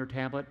smartphone or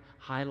tablet,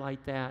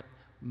 highlight that.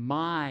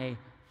 My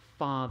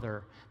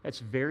Father. That's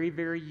very,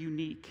 very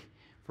unique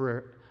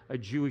for a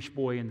Jewish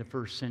boy in the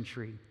first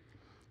century.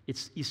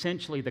 It's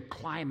essentially the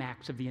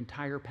climax of the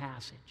entire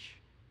passage.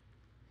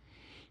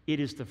 It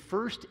is the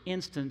first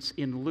instance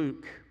in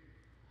Luke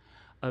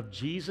of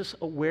Jesus'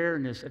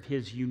 awareness of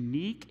his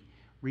unique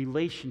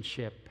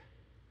relationship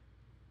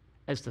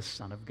as the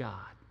Son of God.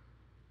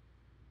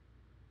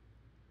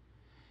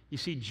 You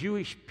see,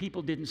 Jewish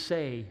people didn't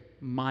say,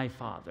 my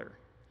Father.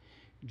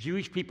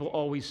 Jewish people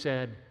always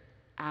said,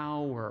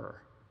 our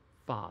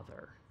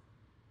Father.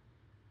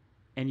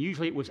 And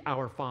usually it was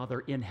our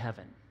Father in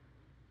heaven.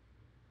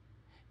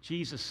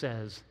 Jesus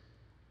says,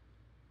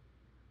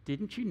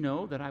 didn't you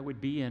know that I would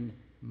be in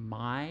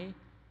my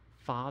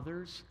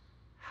Father's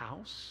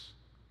house?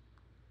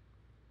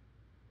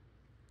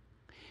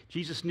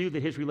 Jesus knew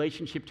that his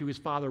relationship to his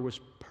Father was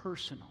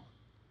personal,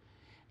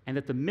 and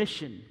that the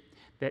mission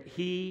that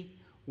he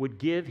would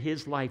give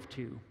his life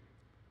to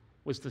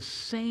was the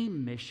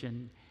same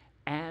mission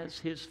as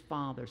his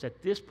Father's.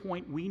 At this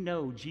point, we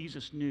know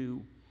Jesus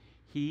knew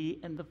he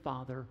and the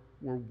Father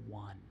were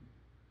one.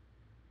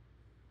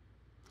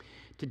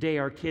 Today,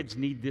 our kids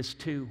need this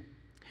too.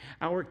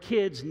 Our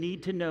kids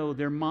need to know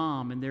their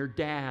mom and their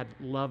dad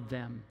love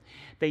them.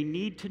 They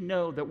need to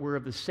know that we're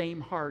of the same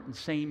heart and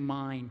same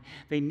mind.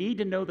 They need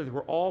to know that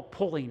we're all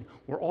pulling,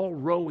 we're all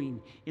rowing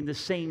in the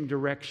same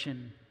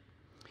direction.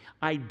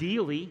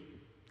 Ideally,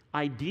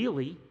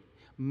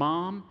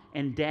 mom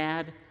and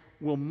dad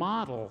will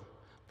model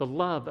the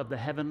love of the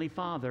Heavenly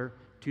Father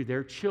to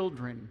their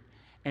children,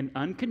 an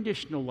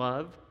unconditional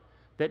love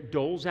that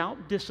doles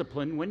out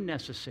discipline when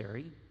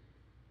necessary.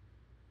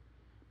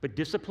 But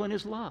discipline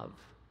is love.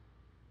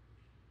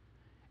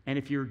 And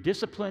if you're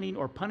disciplining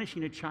or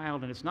punishing a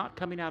child and it's not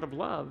coming out of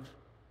love,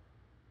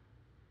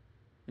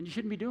 then you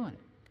shouldn't be doing it.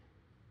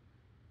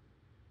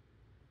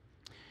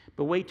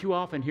 But way too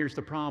often, here's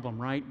the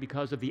problem, right?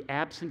 Because of the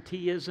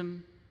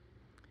absenteeism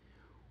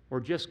or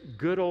just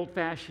good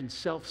old-fashioned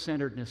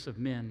self-centeredness of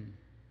men,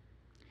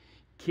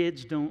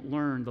 kids don't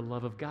learn the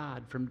love of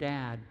God from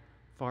dad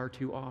far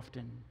too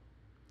often.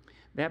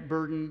 That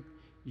burden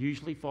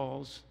usually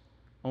falls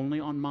only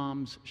on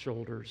mom's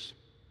shoulders.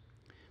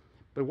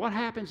 But what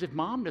happens if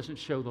mom doesn't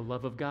show the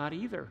love of God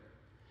either?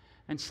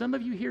 And some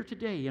of you here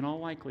today, in all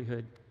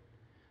likelihood,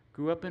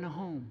 grew up in a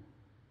home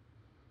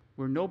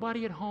where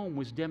nobody at home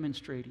was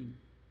demonstrating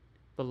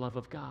the love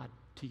of God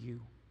to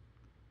you.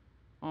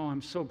 Oh,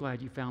 I'm so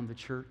glad you found the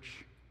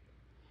church,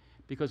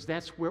 because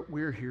that's what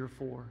we're here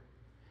for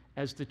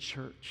as the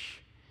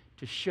church,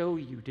 to show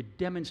you, to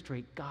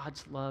demonstrate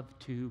God's love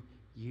to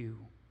you.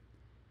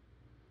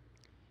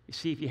 You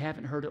see, if you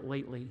haven't heard it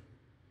lately,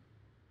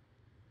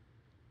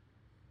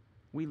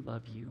 we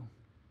love you.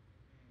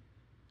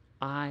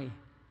 I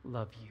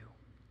love you.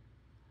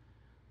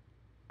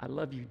 I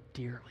love you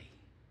dearly.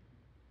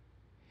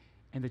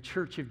 And the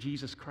Church of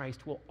Jesus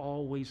Christ will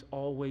always,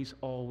 always,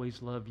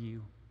 always love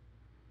you.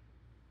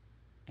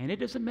 And it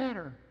doesn't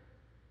matter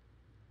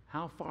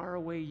how far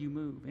away you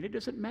move. And it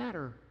doesn't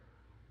matter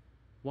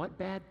what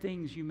bad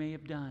things you may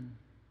have done.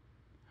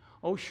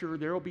 Oh, sure,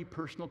 there will be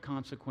personal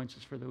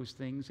consequences for those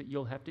things that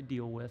you'll have to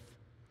deal with.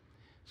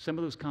 Some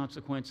of those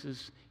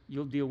consequences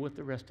you'll deal with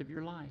the rest of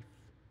your life.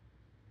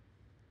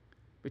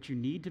 But you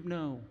need to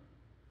know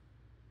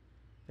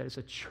that as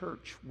a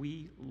church,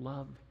 we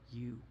love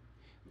you.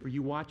 For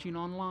you watching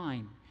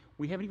online,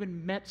 we haven't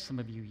even met some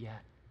of you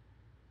yet.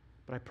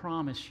 But I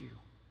promise you,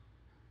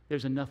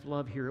 there's enough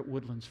love here at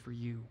Woodlands for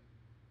you.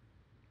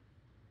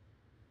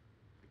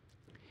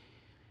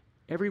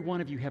 Every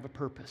one of you have a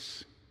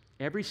purpose.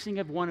 Every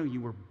single one of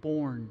you were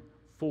born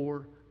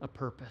for a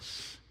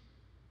purpose.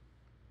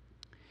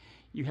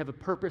 You have a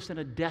purpose and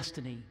a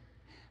destiny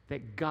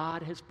that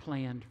God has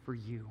planned for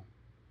you.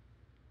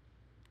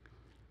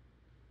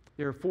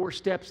 There are 4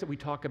 steps that we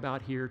talk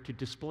about here to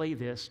display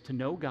this: to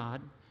know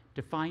God,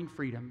 to find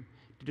freedom,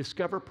 to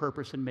discover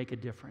purpose, and make a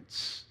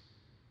difference.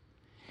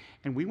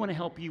 And we want to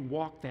help you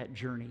walk that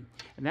journey.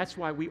 And that's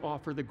why we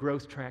offer the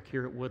growth track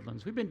here at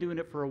Woodlands. We've been doing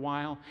it for a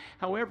while.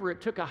 However, it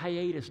took a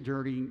hiatus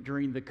during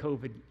the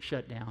COVID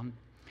shutdown.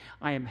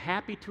 I am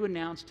happy to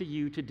announce to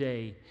you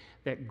today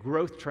that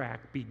growth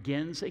track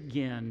begins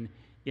again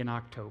in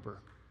October.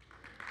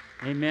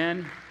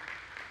 Amen.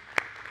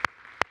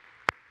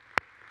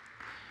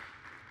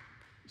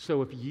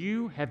 So if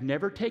you have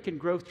never taken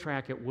growth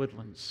track at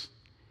Woodlands,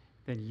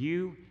 then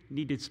you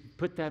need to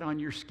put that on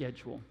your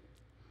schedule.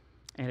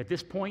 And at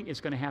this point, it's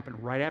going to happen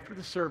right after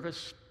the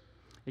service.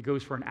 It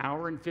goes for an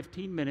hour and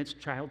 15 minutes.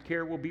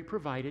 Childcare will be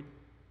provided.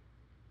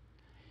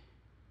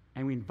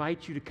 And we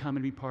invite you to come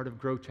and be part of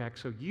Growth Track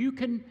so you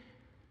can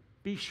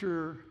be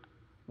sure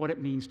what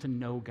it means to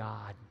know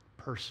God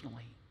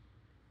personally.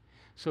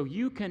 So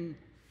you can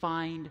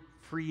find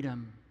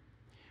freedom.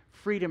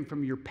 Freedom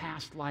from your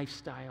past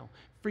lifestyle.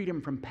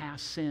 Freedom from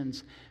past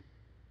sins.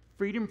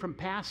 Freedom from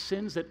past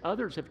sins that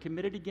others have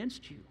committed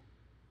against you.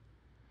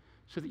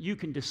 So that you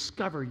can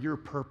discover your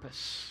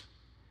purpose.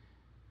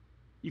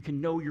 You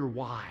can know your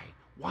why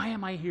Why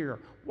am I here?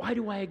 Why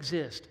do I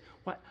exist?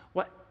 Why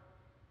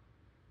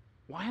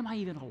am I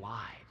even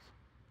alive?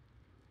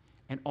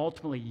 And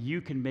ultimately, you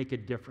can make a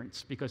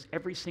difference because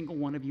every single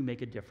one of you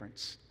make a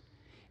difference.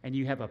 And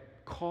you have a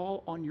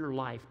call on your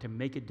life to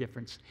make a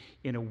difference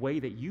in a way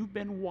that you've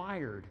been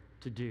wired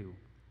to do.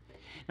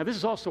 Now, this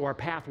is also our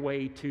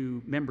pathway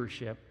to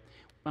membership.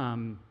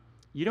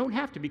 You don't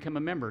have to become a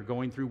member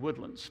going through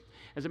Woodlands.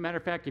 As a matter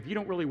of fact, if you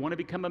don't really want to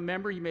become a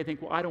member, you may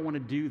think, well, I don't want to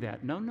do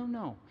that. No, no,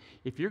 no.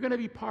 If you're going to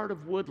be part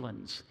of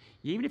Woodlands,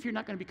 even if you're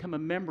not going to become a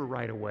member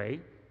right away,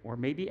 or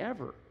maybe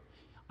ever,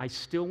 I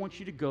still want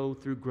you to go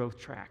through Growth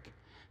Track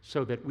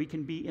so that we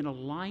can be in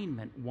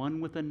alignment one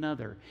with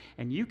another.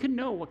 And you can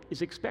know what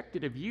is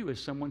expected of you as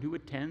someone who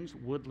attends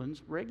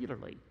Woodlands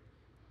regularly.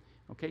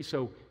 Okay,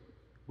 so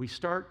we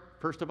start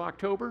 1st of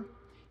October.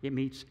 It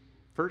meets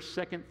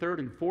 1st, 2nd, 3rd,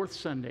 and 4th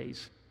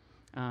Sundays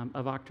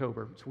of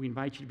October. So we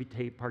invite you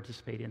to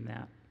participate in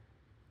that.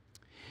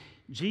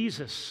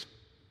 Jesus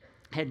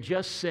had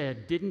just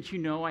said, didn't you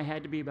know I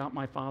had to be about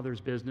my Father's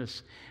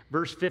business?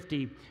 Verse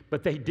 50,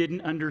 but they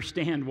didn't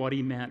understand what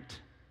he meant.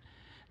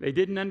 They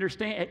didn't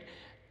understand.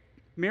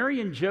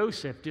 Mary and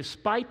Joseph,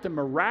 despite the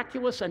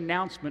miraculous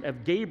announcement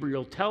of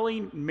Gabriel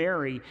telling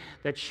Mary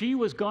that she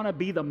was going to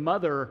be the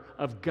mother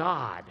of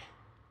God.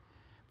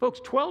 Folks,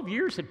 12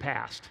 years had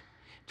passed.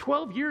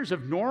 12 years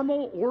of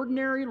normal,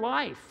 ordinary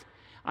life.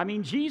 I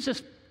mean,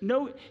 Jesus,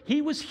 no, he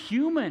was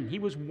human. He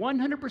was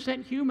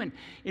 100% human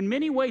in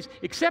many ways,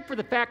 except for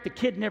the fact the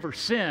kid never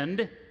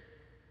sinned.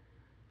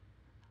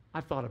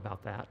 I've thought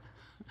about that.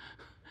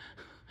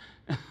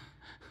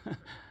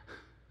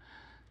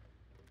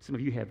 Some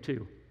of you have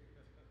too.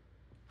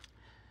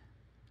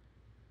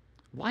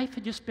 Life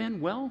had just been,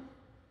 well,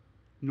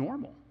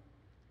 normal.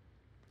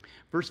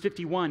 Verse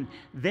 51,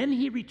 then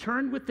he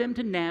returned with them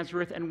to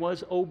Nazareth and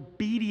was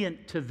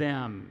obedient to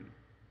them.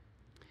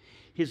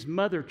 His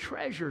mother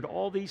treasured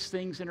all these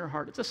things in her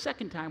heart. It's the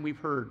second time we've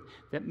heard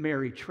that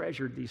Mary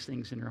treasured these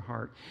things in her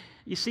heart.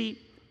 You see,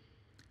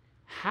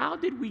 how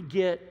did we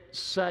get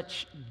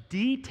such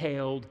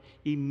detailed,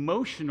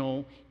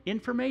 emotional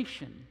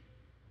information?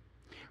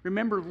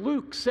 Remember,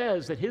 Luke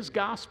says that his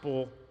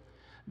gospel,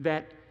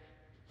 that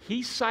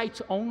he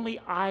cites only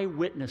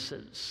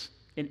eyewitnesses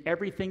in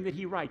everything that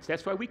he writes.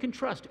 That's why we can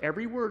trust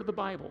every word of the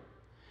Bible,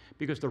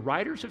 because the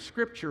writers of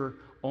Scripture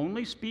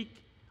only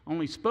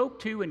spoke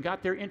to and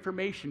got their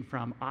information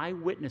from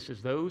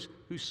eyewitnesses, those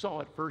who saw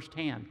it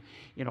firsthand.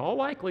 In all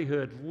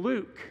likelihood,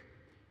 Luke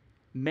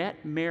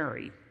met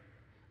Mary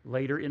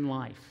later in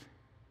life.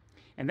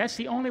 And that's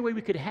the only way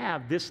we could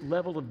have this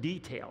level of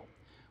detail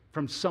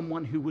from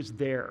someone who was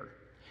there.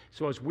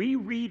 So as we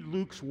read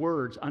Luke's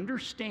words,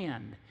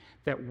 understand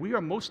that we are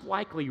most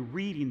likely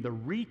reading the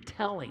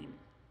retelling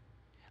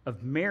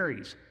of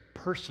Mary's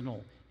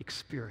personal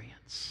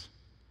experience.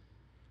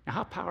 Now,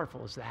 how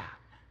powerful is that?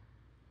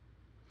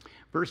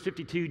 Verse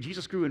 52,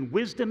 Jesus grew in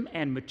wisdom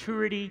and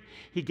maturity.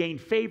 He gained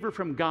favor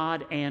from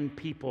God and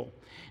people.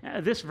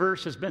 This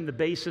verse has been the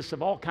basis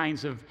of all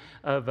kinds of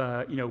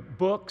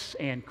books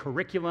and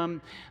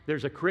curriculum.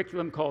 There's a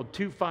curriculum called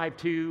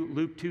 252,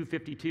 Luke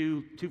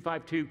 252,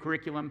 252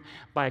 curriculum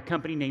by a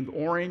company named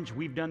Orange.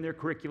 We've done their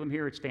curriculum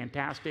here. It's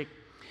fantastic.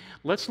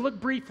 Let's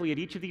look briefly at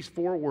each of these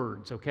four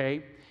words,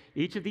 okay?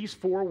 Each of these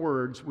four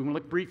words we want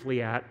to look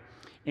briefly at.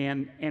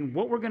 And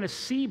what we're going to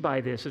see by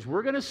this is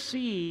we're going to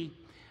see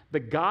a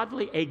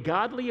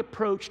godly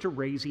approach to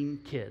raising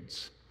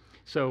kids.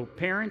 So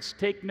parents,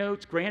 take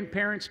notes.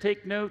 Grandparents,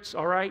 take notes,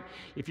 all right?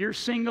 If you're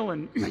single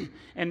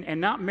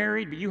and not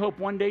married, but you hope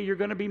one day you're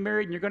going to be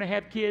married and you're going to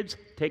have kids,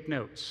 take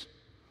notes,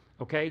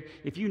 okay?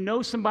 If you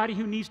know somebody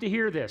who needs to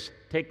hear this,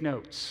 take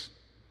notes,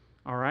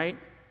 all right?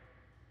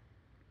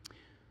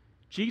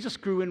 Jesus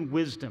grew in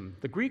wisdom.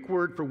 The Greek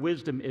word for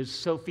wisdom is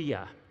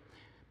Sophia.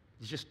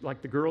 It's just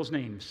like the girl's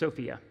name,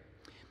 Sophia.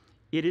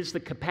 It is the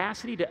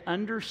capacity to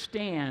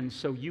understand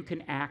so you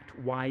can act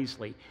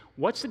wisely.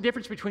 What's the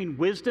difference between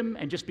wisdom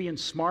and just being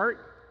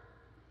smart?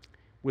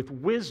 With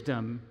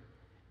wisdom,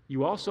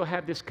 you also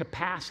have this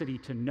capacity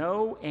to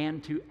know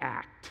and to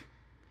act.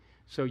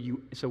 So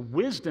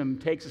wisdom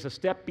takes us a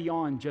step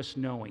beyond just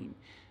knowing.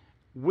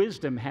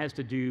 Wisdom has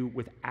to do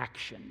with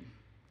action.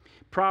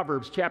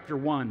 Proverbs chapter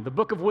 1, the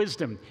book of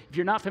wisdom. If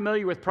you're not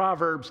familiar with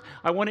Proverbs,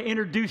 I want to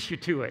introduce you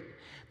to it.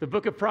 The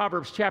book of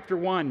Proverbs chapter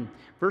 1,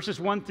 verses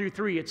 1 through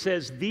 3, it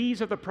says,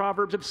 these are the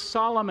Proverbs of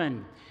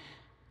Solomon,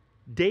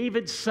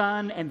 David's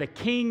son and the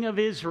king of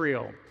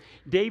Israel.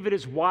 David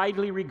is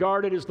widely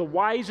regarded as the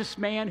wisest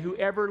man who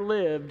ever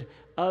lived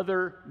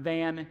other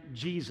than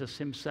Jesus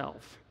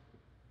himself.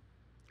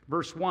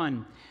 Verse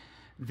 1,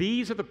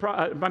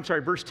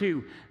 verse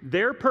 2,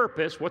 their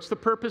purpose, what's the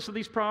purpose of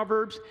these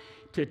Proverbs?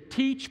 To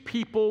teach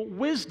people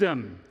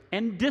wisdom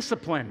and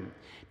discipline,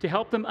 to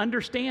help them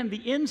understand the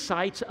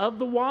insights of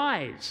the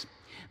wise.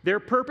 Their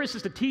purpose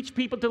is to teach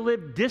people to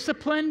live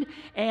disciplined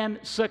and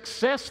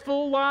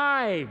successful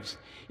lives.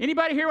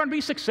 Anybody here want to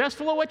be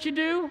successful at what you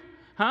do?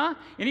 Huh?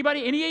 Any of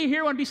you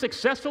here want to be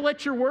successful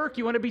at your work?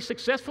 You want to be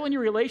successful in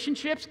your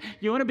relationships?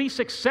 You want to be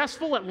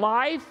successful at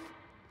life?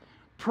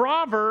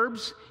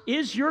 Proverbs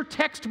is your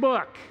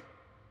textbook.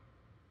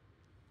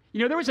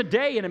 You know, there was a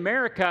day in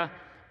America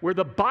where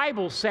the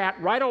Bible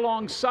sat right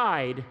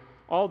alongside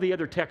all the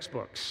other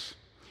textbooks.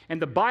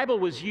 And the Bible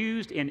was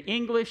used in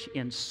English,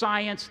 in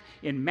science,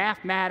 in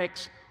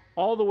mathematics,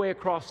 all the way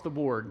across the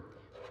board.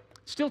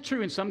 Still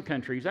true in some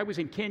countries. I was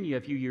in Kenya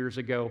a few years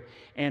ago,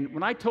 and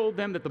when I told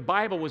them that the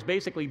Bible was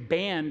basically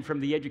banned from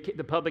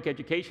the public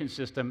education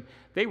system,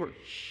 they were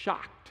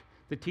shocked,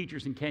 the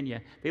teachers in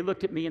Kenya. They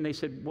looked at me and they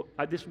said,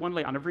 this one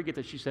lady, I'll never forget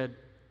this, she said,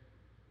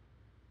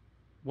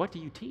 "What do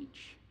you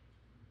teach?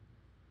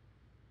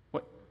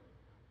 What?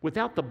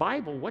 Without the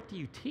Bible, what do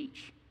you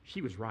teach?"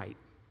 She was right.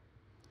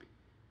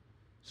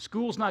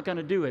 School's not going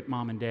to do it,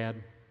 Mom and Dad.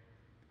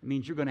 It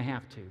means you're going to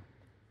have to.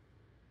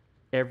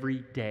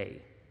 Every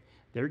day.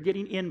 They're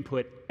getting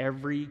input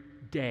every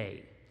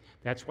day.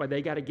 That's why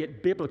they got to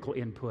get biblical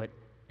input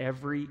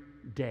every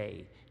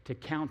day to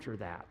counter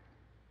that.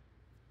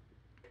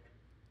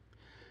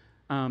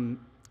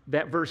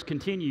 That verse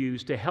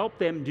continues, to help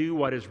them do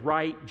what is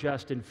right,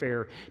 just, and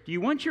fair. Do you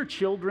want your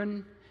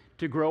children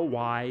to grow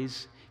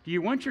wise? Do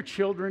you want your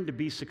children to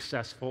be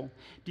successful?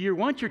 Do you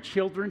want your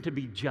children to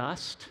be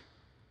just,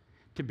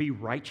 to be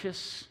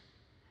righteous,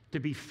 to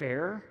be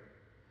fair?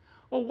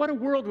 Well, what a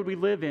world would we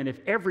live in if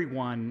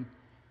everyone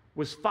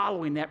was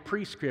following that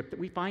prescript that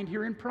we find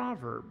here in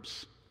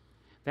Proverbs.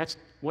 That's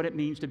what it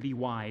means to be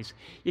wise.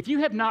 If you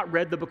have not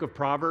read the book of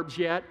Proverbs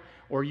yet,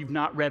 or you've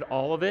not read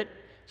all of it,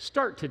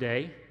 start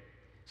today.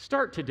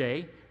 Start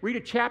today. Read a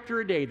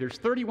chapter a day. There's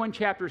 31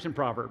 chapters in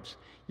Proverbs.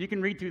 You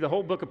can read through the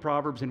whole book of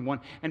Proverbs in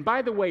one. And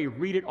by the way,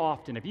 read it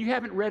often. If you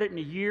haven't read it in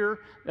a year,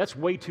 that's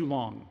way too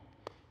long.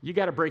 You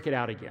got to break it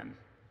out again.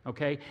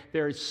 Okay?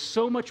 There is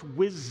so much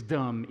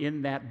wisdom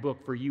in that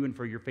book for you and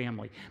for your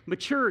family.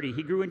 Maturity,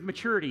 he grew in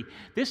maturity.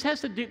 This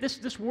has to do,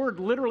 this word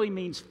literally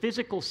means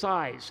physical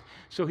size.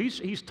 So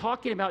he's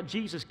talking about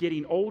Jesus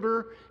getting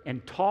older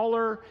and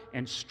taller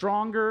and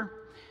stronger.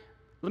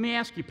 Let me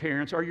ask you,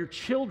 parents, are your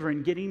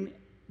children getting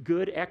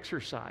good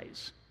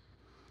exercise?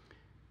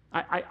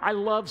 I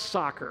love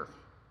soccer.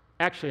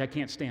 Actually, I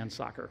can't stand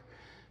soccer.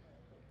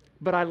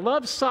 But I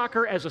love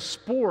soccer as a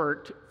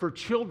sport for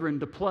children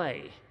to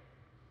play.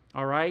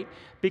 All right?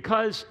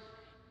 Because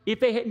if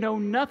they know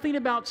nothing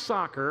about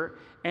soccer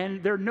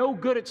and they're no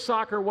good at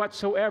soccer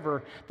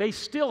whatsoever, they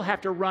still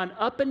have to run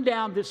up and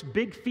down this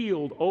big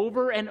field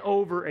over and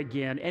over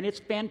again, and it's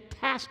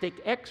fantastic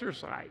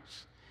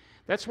exercise.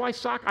 That's why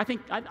soccer,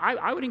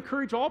 I would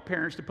encourage all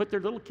parents to put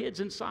their little kids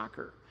in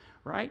soccer,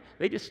 right?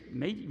 They just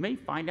may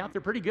find out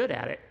they're pretty good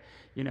at it,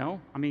 you know?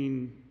 I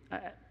mean,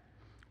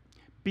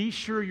 be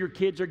sure your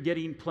kids are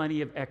getting plenty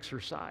of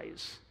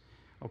exercise,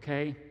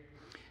 okay?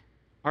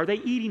 Are they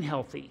eating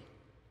healthy?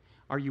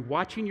 Are you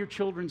watching your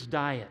children's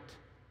diet,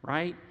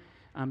 right?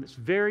 It's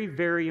very,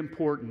 very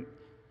important.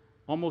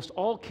 Almost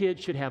all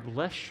kids should have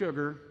less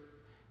sugar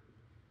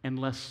and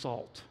less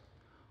salt.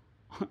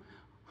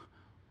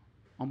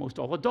 Almost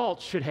all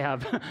adults should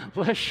have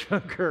less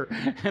sugar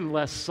and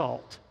less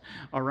salt,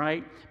 all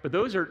right? But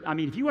those are,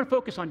 if you want to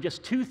focus on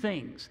just two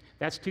things,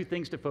 that's two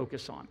things to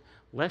focus on.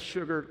 Less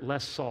sugar,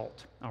 less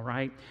salt, all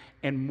right?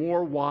 And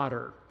more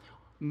water.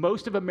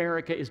 Most of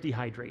America is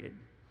dehydrated.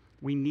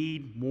 We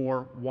need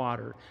more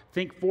water.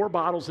 Think 4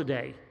 bottles a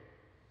day,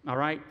 all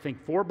right?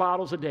 Think 4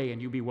 bottles a day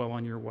and you'll be well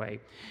on your way.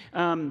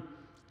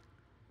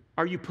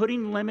 Are you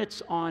putting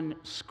limits on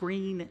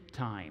screen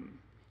time?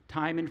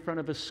 Time in front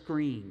of a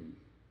screen.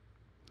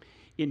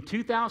 In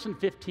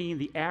 2015,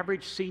 the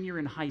average senior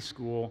in high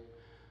school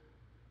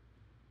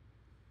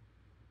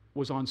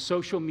was on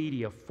social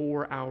media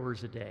 4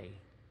 hours a day.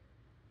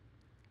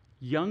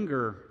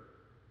 Younger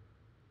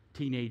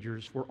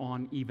teenagers were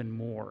on even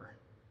more.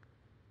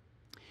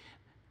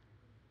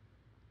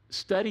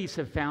 Studies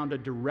have found a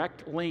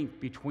direct link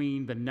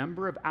between the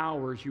number of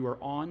hours you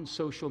are on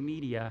social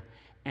media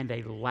and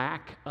a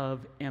lack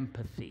of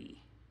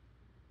empathy.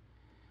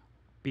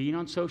 Being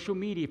on social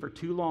media for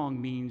too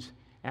long means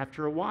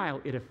after a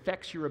while it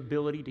affects your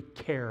ability to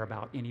care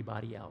about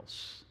anybody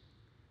else.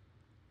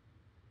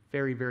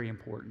 Very, very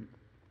important.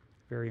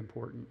 Very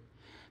important.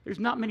 There's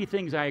not many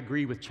things I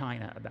agree with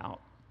China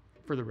about,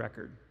 for the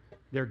record.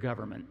 Their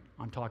government,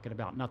 I'm talking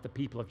about, not the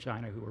people of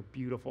China who are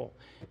beautiful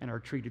and are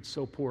treated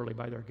so poorly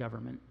by their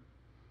government.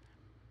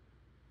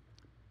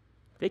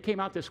 They came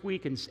out this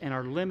week and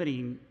are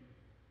limiting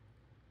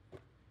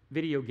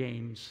video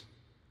games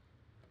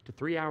to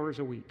 3 hours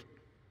a week.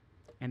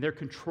 And they're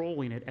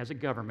controlling it as a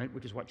government,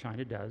 which is what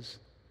China does,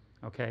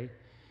 okay?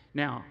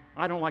 Now,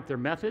 I don't like their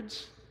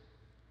methods,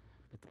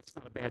 but that's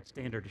not a bad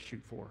standard to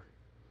shoot for.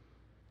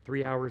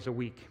 3 hours a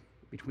week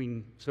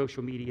between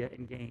social media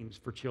and games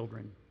for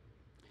children.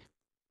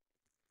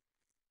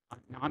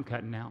 Now I'm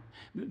cutting out.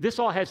 This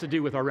all has to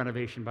do with our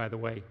renovation, by the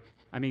way.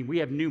 We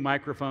have new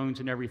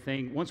microphones and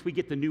everything. Once we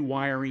get the new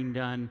wiring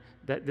done,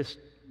 this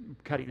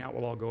cutting out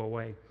will all go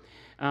away.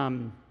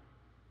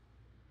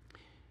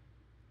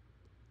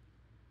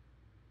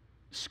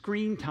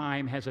 Screen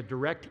time has a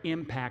direct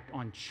impact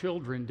on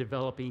children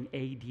developing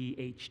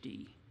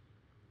ADHD,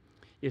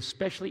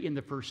 especially in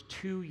the first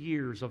 2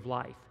 years of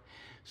life.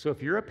 So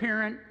if you're a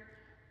parent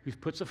who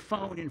puts a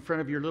phone in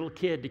front of your little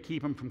kid to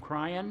keep them from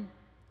crying,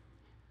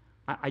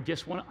 I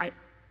just want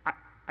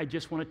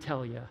to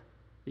tell you,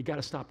 you got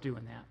to stop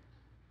doing that,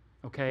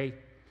 okay?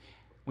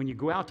 When you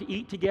go out to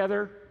eat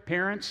together,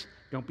 parents,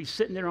 don't be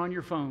sitting there on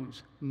your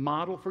phones.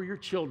 Model for your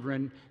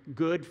children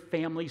good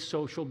family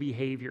social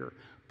behavior.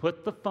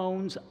 Put the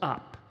phones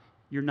up.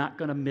 You're not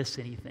going to miss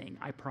anything,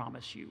 I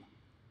promise you.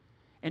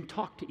 And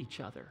talk to each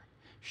other.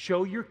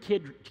 Show your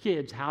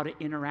kids how to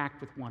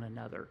interact with one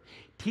another.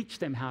 Teach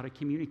them how to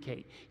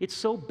communicate. It's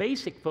so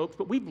basic, folks,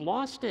 but we've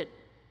lost it.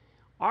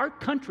 Our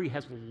country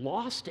has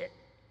lost it.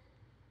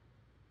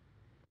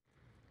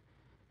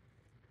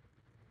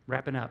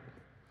 Wrapping up.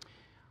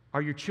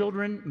 Are your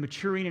children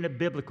maturing in a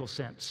biblical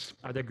sense?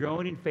 Are they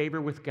growing in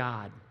favor with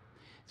God?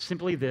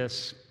 Simply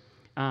this.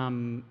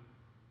 Are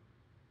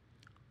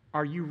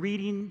you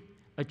reading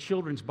a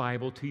children's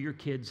Bible to your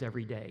kids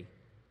every day?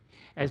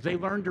 As they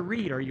learn to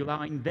read, are you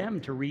allowing them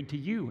to read to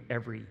you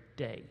every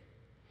day?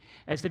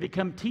 As they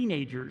become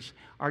teenagers,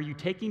 are you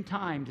taking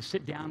time to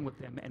sit down with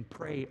them and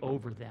pray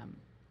over them?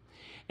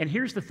 And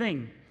here's the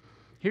thing.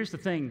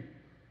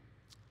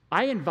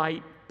 I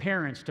invite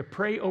parents to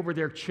pray over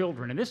their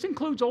children, and this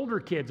includes older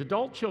kids,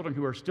 adult children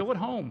who are still at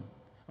home,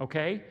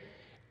 okay?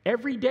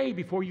 Every day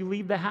before you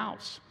leave the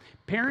house.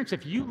 Parents,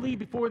 if you leave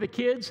before the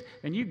kids,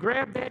 then you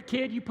grab that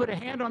kid, you put a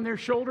hand on their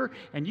shoulder,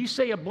 and you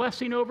say a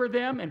blessing over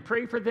them and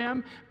pray for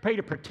them, pray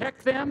to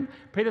protect them,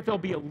 pray that they'll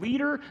be a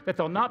leader, that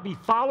they'll not be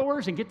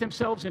followers and get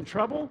themselves in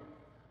trouble.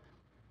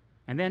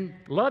 And then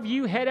love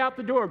you, head out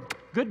the door,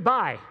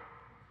 goodbye.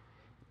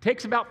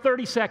 Takes about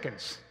 30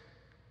 seconds,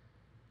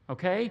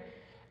 okay?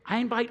 I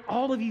invite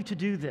all of you to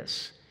do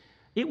this.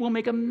 It will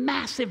make a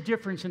massive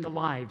difference in the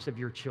lives of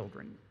your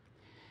children.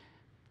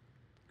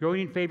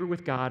 Growing in favor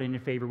with God and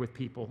in favor with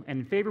people. And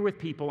in favor with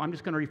people, I'm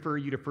just going to refer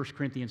you to 1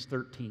 Corinthians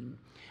 13.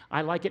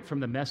 I like it from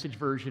the Message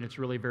version. It's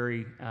really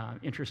very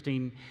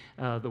interesting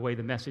the way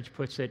the Message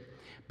puts it.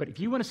 But if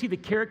you want to see the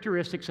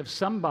characteristics of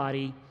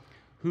somebody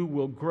who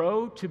will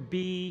grow to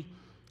be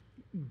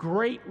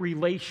great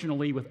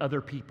relationally with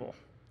other people,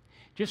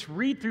 just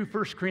read through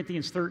 1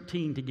 Corinthians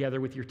 13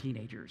 together with your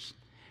teenagers.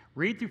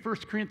 Read through 1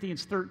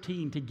 Corinthians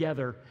 13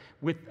 together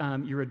with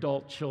your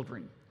adult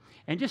children.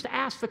 And just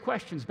ask the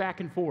questions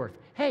back and forth.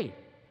 Hey,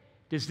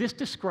 does this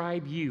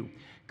describe you?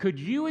 Could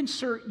you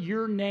insert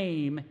your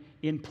name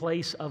in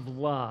place of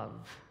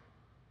love?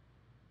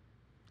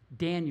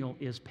 Daniel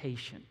is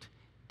patient.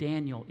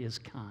 Daniel is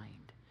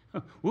kind.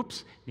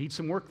 Whoops, need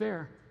some work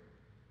there.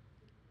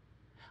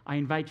 I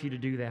invite you to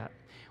do that.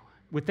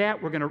 With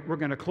that, we're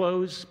gonna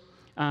close.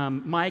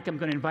 Mike, I'm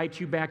going to invite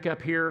you back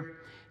up here.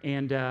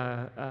 And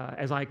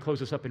as I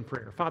close us up in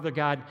prayer. Father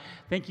God,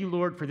 thank you,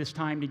 Lord, for this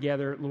time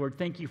together. Lord,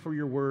 thank you for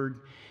your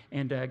word.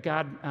 And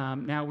God,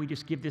 now we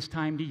just give this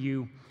time to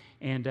you.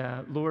 And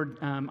Lord,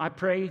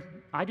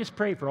 I just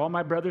pray for all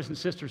my brothers and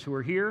sisters who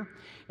are here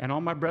and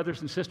all my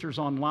brothers and sisters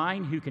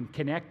online who can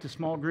connect to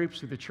small groups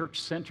through the Church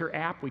Center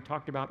app we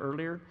talked about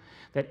earlier,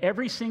 that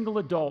every single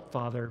adult,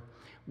 Father,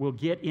 will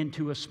get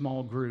into a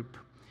small group.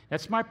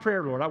 That's my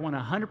prayer, Lord. I want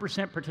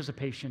 100%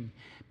 participation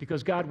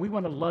because, God, we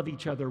want to love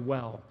each other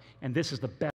well, and this is the best.